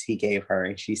excuse he gave her.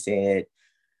 And she said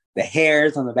the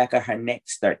hairs on the back of her neck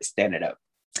started standing up.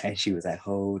 And she was like,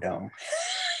 hold on.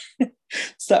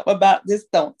 Something about this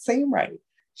don't seem right.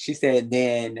 She said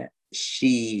then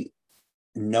she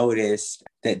noticed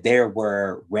that there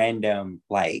were random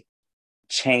like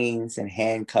chains and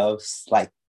handcuffs,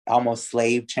 like almost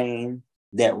slave chain,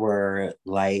 that were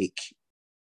like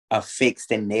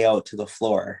affixed and nailed to the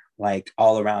floor, like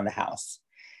all around the house.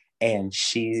 And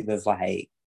she was like,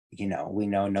 we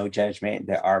know, no judgment.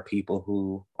 There are people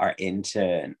who are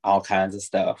into all kinds of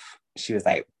stuff. She was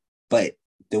like, but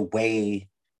the way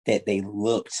that they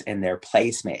looked and their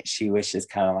placement, she was just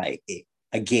kind of like, it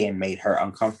again made her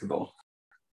uncomfortable.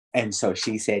 And so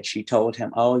she said, she told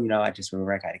him, oh, I just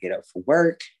remember I got to get up for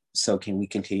work. So can we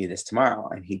continue this tomorrow?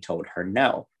 And he told her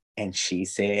no. And she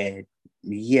said,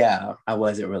 yeah, I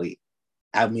wasn't really,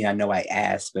 I know I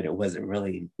asked, but it wasn't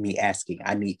really me asking.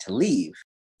 I need to leave.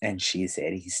 And she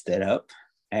said he stood up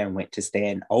and went to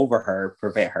stand over her,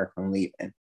 prevent her from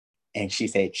leaving. And she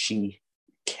said she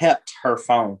kept her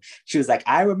phone. She was like,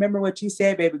 I remember what you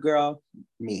said, baby girl.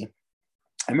 Me.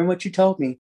 I remember what you told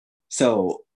me.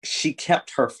 So she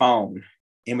kept her phone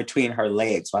in between her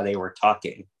legs while they were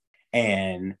talking.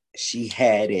 And she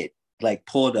had it like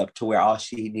pulled up to where all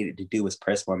she needed to do was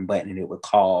press one button and it would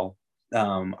call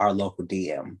our local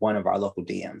DM, one of our local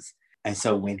DMs. And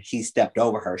so when he stepped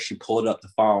over her, she pulled up the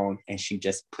phone and she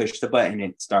just pushed the button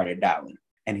and it started dialing.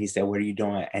 And he said, what are you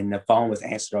doing? And the phone was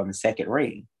answered on the second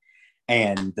ring.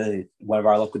 And one of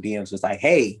our local DMs was like,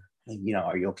 hey,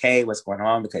 are you okay? What's going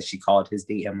on? Because she called his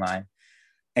DM line.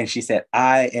 And she said,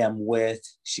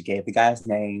 she gave the guy's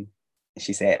name.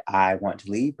 She said, I want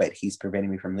to leave, but he's preventing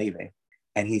me from leaving.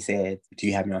 And he said, do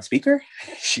you have me on speaker?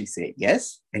 She said,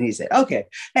 yes. And he said, okay.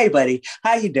 Hey, buddy,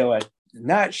 how you doing?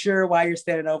 Not sure why you're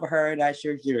standing over her. Not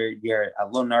sure you're a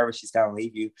little nervous she's going to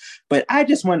leave you. But I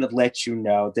just wanted to let you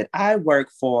know that I work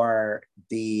for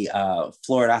the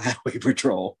Florida Highway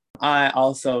Patrol. I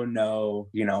also know,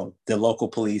 the local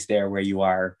police there where you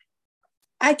are.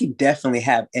 I could definitely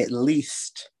have at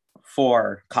least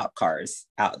 4 cop cars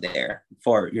out there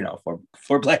for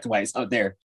black and whites out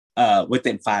there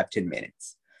within 5-10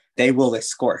 minutes. They will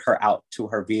escort her out to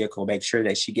her vehicle, make sure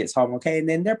that she gets home okay. And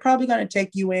then they're probably going to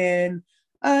take you in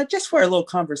just for a little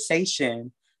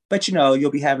conversation. But,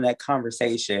 you'll be having that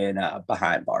conversation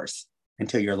behind bars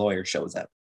until your lawyer shows up.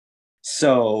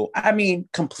 So,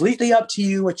 completely up to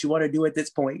you what you want to do at this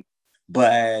point.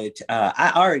 But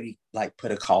I already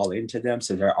put a call into them.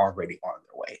 So they're already on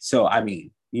their way. So,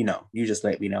 you just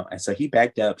let me know. And so he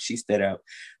backed up. She stood up.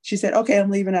 She said, okay, I'm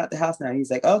leaving out the house now.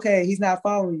 He's like, okay, he's not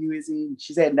following you, is he?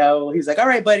 She said, no. He's like, all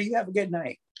right, buddy, you have a good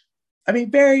night.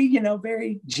 Very,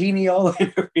 very genial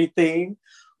and everything,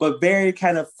 but very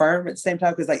kind of firm at the same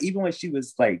time. Because even when she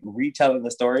was retelling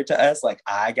the story to us,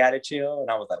 I gotta chill.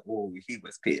 And I was like, oh, he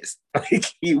was pissed.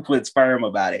 He was firm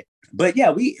about it. But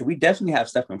yeah, we definitely have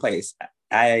stuff in place.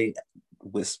 I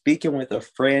was speaking with a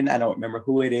friend. I don't remember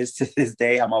who it is to this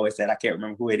day. I'm always saying I can't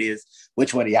remember who it is.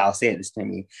 Which one of y'all said this to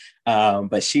me?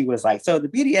 But she was like, so the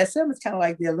BDSM is kind of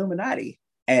like the Illuminati.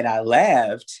 And I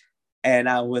laughed. And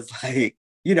I was like,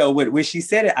 when she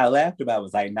said it, I laughed about it. I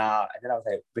was like, nah. And then I was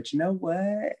like, but you know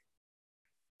what?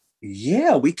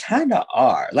 Yeah, we kind of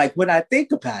are. When I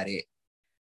think about it,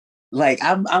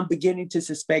 I'm beginning to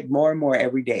suspect more and more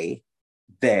every day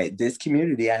that this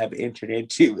community I have entered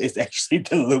into is actually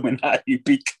the Illuminati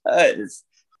because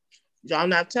y'all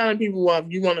not telling people, well, if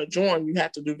you want to join, you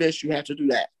have to do this, you have to do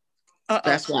that.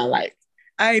 That's what I like.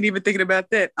 I ain't even thinking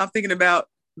about that. I'm thinking about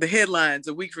the headlines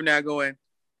a week from now going,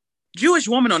 Jewish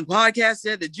woman on podcast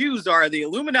said the Jews are the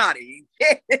Illuminati.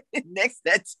 Next,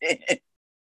 that's it.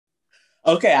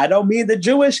 Okay, I don't mean the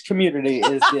Jewish community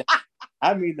is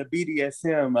I mean the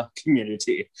BDSM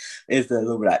community is the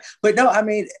Illuminati. But no,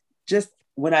 just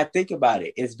when I think about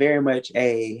it, it's very much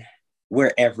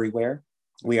we're everywhere.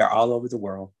 We are all over the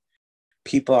world.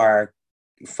 People are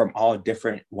from all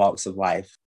different walks of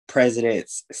life.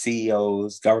 Presidents,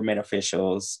 CEOs, government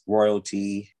officials,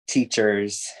 royalty,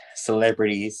 teachers,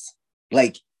 celebrities,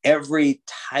 every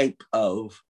type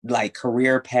of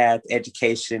career path,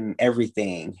 education,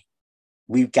 everything.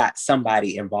 We've got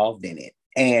somebody involved in it.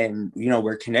 And,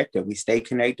 we're connected. We stay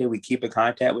connected. We keep in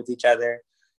contact with each other.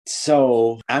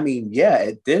 So, at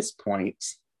this point,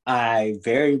 I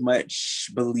very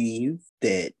much believe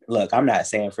that, look, I'm not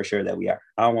saying for sure that we are.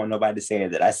 I don't want nobody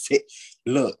saying that I said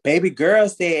Look, baby girl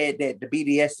said that the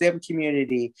BDSM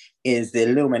community is the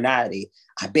Illuminati.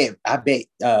 I bet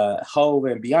Hov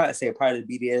and Beyonce are part of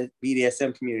the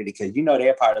BDSM community because you know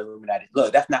they're part of the Illuminati.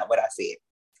 Look, that's not what I said.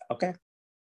 Okay.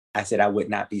 I said I would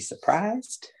not be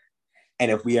surprised. And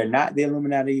if we are not the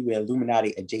Illuminati, we're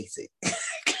Illuminati adjacent.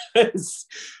 Because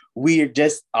we are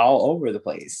just all over the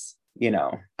place. You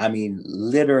know, I mean,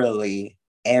 literally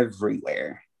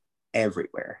everywhere.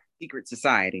 Secret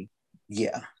society.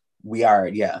 Yeah, we are.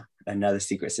 Yeah, another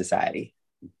secret society.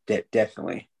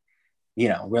 Definitely. You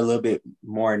know, we're a little bit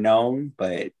more known,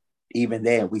 but even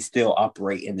then, we still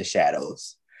operate in the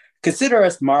shadows. Consider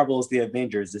us Marvel's The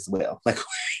Avengers as well. Like,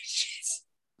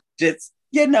 just,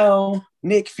 you know,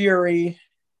 Nick Fury,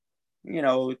 you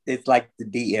know, it's like the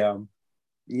DM,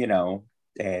 you know,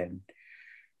 and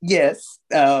yes.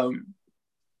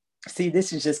 See,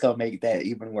 this is just gonna make that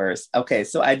even worse. Okay,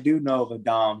 so I do know of a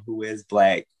Dom who is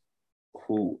Black,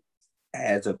 who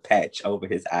has a patch over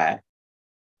his eye,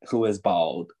 who is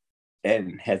bald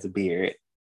and has a beard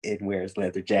and wears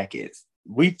leather jackets.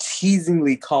 We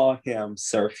teasingly call him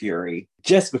Sir Fury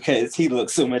just because he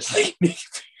looks so much like Nick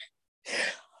Fury.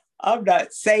 I'm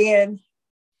not saying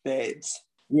that,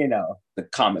 you know, the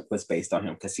comic was based on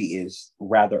him because he is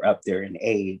rather up there in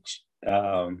age.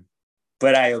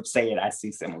 But I am saying I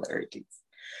see similarities.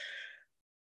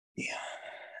 Yeah.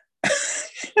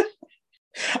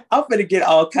 I'm gonna get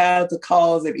all kinds of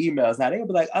calls and emails. Now they'll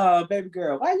be like, baby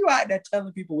girl, why you out there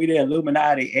telling people we the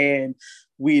Illuminati and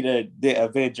we the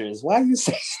Avengers? Why you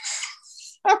say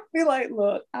I be like,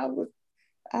 look,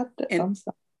 I'm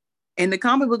sorry. And the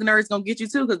comic book nerds gonna get you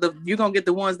too, because you're gonna get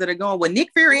the ones that are going, well,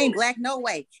 Nick Fury ain't Black, no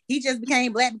way. He just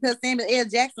became Black because Samuel L.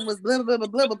 Jackson was blah, blah, blah,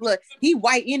 blah, blah, blah. He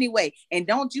white anyway. And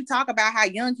don't you talk about how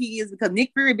young he is, because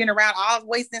Nick Fury been around all the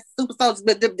way since Super Soldiers.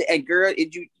 And girl,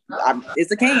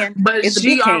 it's a can. But it's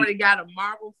she already got a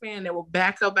Marvel fan that will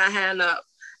back up and hand up,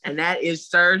 and that is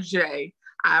Sir J.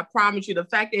 I promise you, the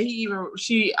fact that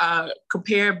she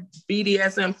compared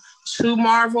BDSM to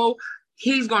Marvel,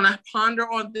 he's gonna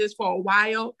ponder on this for a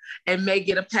while and may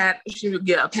get a pat. She will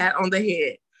get a pat on the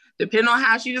head. Depending on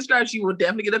how she describes, she will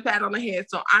definitely get a pat on the head.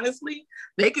 So honestly,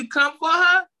 they could come for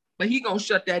her, but he gonna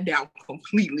shut that down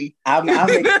completely. I'm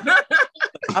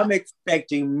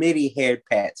expecting many head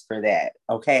pats for that.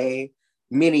 Okay,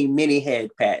 many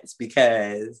head pats,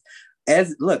 because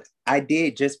when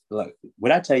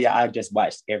I tell you I just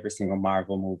watched every single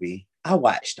Marvel movie, I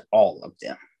watched all of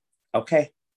them. Okay,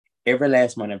 every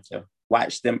last one of them.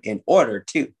 Watch them in order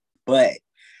too, but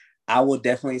I will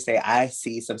definitely say I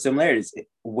see some similarities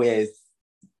with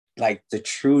like the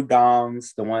true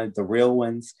Doms, the real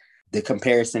ones. The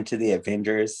comparison to the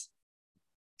Avengers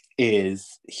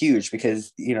is huge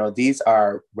because, you know, these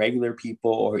are regular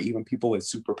people or even people with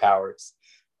superpowers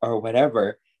or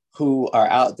whatever who are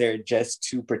out there just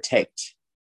to protect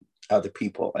other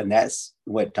people, and that's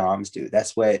what Doms do.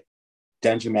 That's what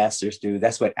Dungeon Masters do.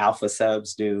 That's what Alpha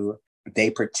Subs do.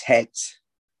 They protect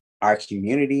our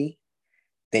community.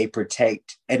 They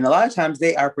protect, and a lot of times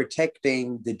they are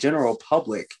protecting the general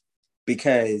public,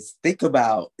 because think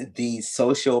about these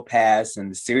sociopaths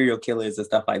and the serial killers and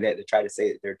stuff like that that try to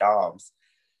say that they're Doms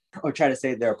or try to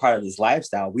say they're a part of this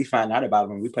lifestyle. We find out about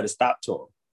them and we put a stop to them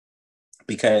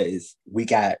because we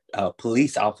got a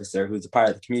police officer who's a part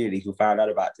of the community who found out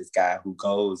about this guy who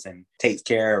goes and takes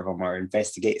care of them or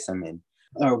investigates them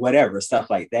or whatever,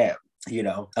 stuff like that. You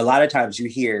know, a lot of times you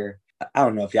hear, I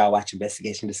don't know if y'all watch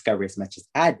Investigation Discovery as much as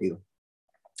I do,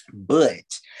 but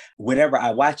whenever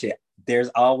I watch it, there's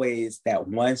always that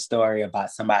one story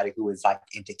about somebody who is like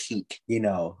into kink, you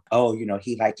know, oh, you know,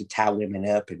 he liked to tie women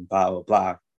up and blah, blah,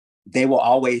 blah. They will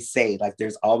always say, like,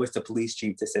 there's always the police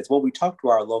chief that says, well, we talked to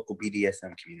our local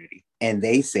BDSM community and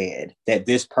they said that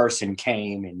this person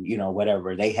came and, you know,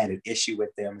 whatever, they had an issue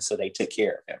with them. So they took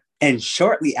care of him. And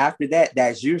shortly after that,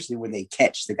 that's usually when they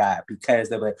catch the guy, because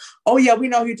they're like, oh yeah, we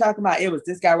know who you're talking about. It was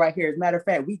this guy right here. As a matter of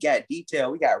fact, we got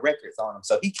detail. We got records on him.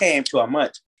 So he came to a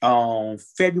munch on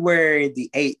February the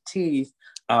 18th,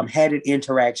 had an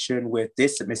interaction with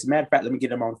this. As a matter of fact, let me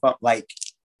get him on the phone. Like,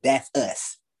 that's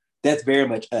us. That's very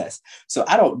much us. So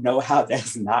I don't know how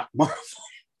that's not Marvel.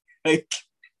 Like,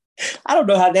 I don't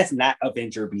know how that's not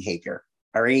Avenger behavior.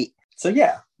 All right. So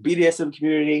yeah, BDSM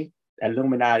community,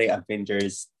 Illuminati,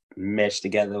 Avengers meshed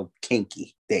together,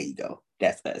 kinky. There you go.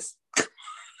 That's us.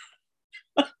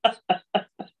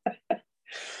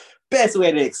 Best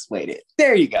way to explain it.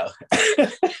 There you go.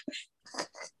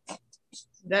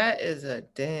 That is a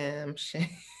damn shame.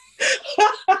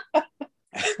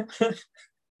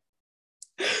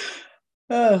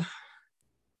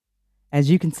 As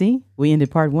you can see, we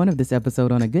ended part 1 of this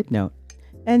episode on a good note.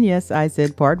 And yes, I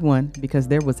said part 1 because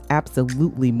there was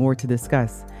absolutely more to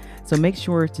discuss. So make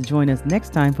sure to join us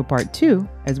next time for part 2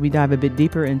 as we dive a bit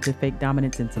deeper into fake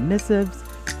dominance and submissives,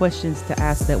 questions to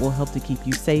ask that will help to keep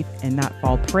you safe and not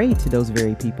fall prey to those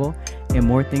very people, and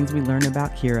more things we learn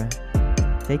about Kira.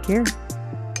 Take care.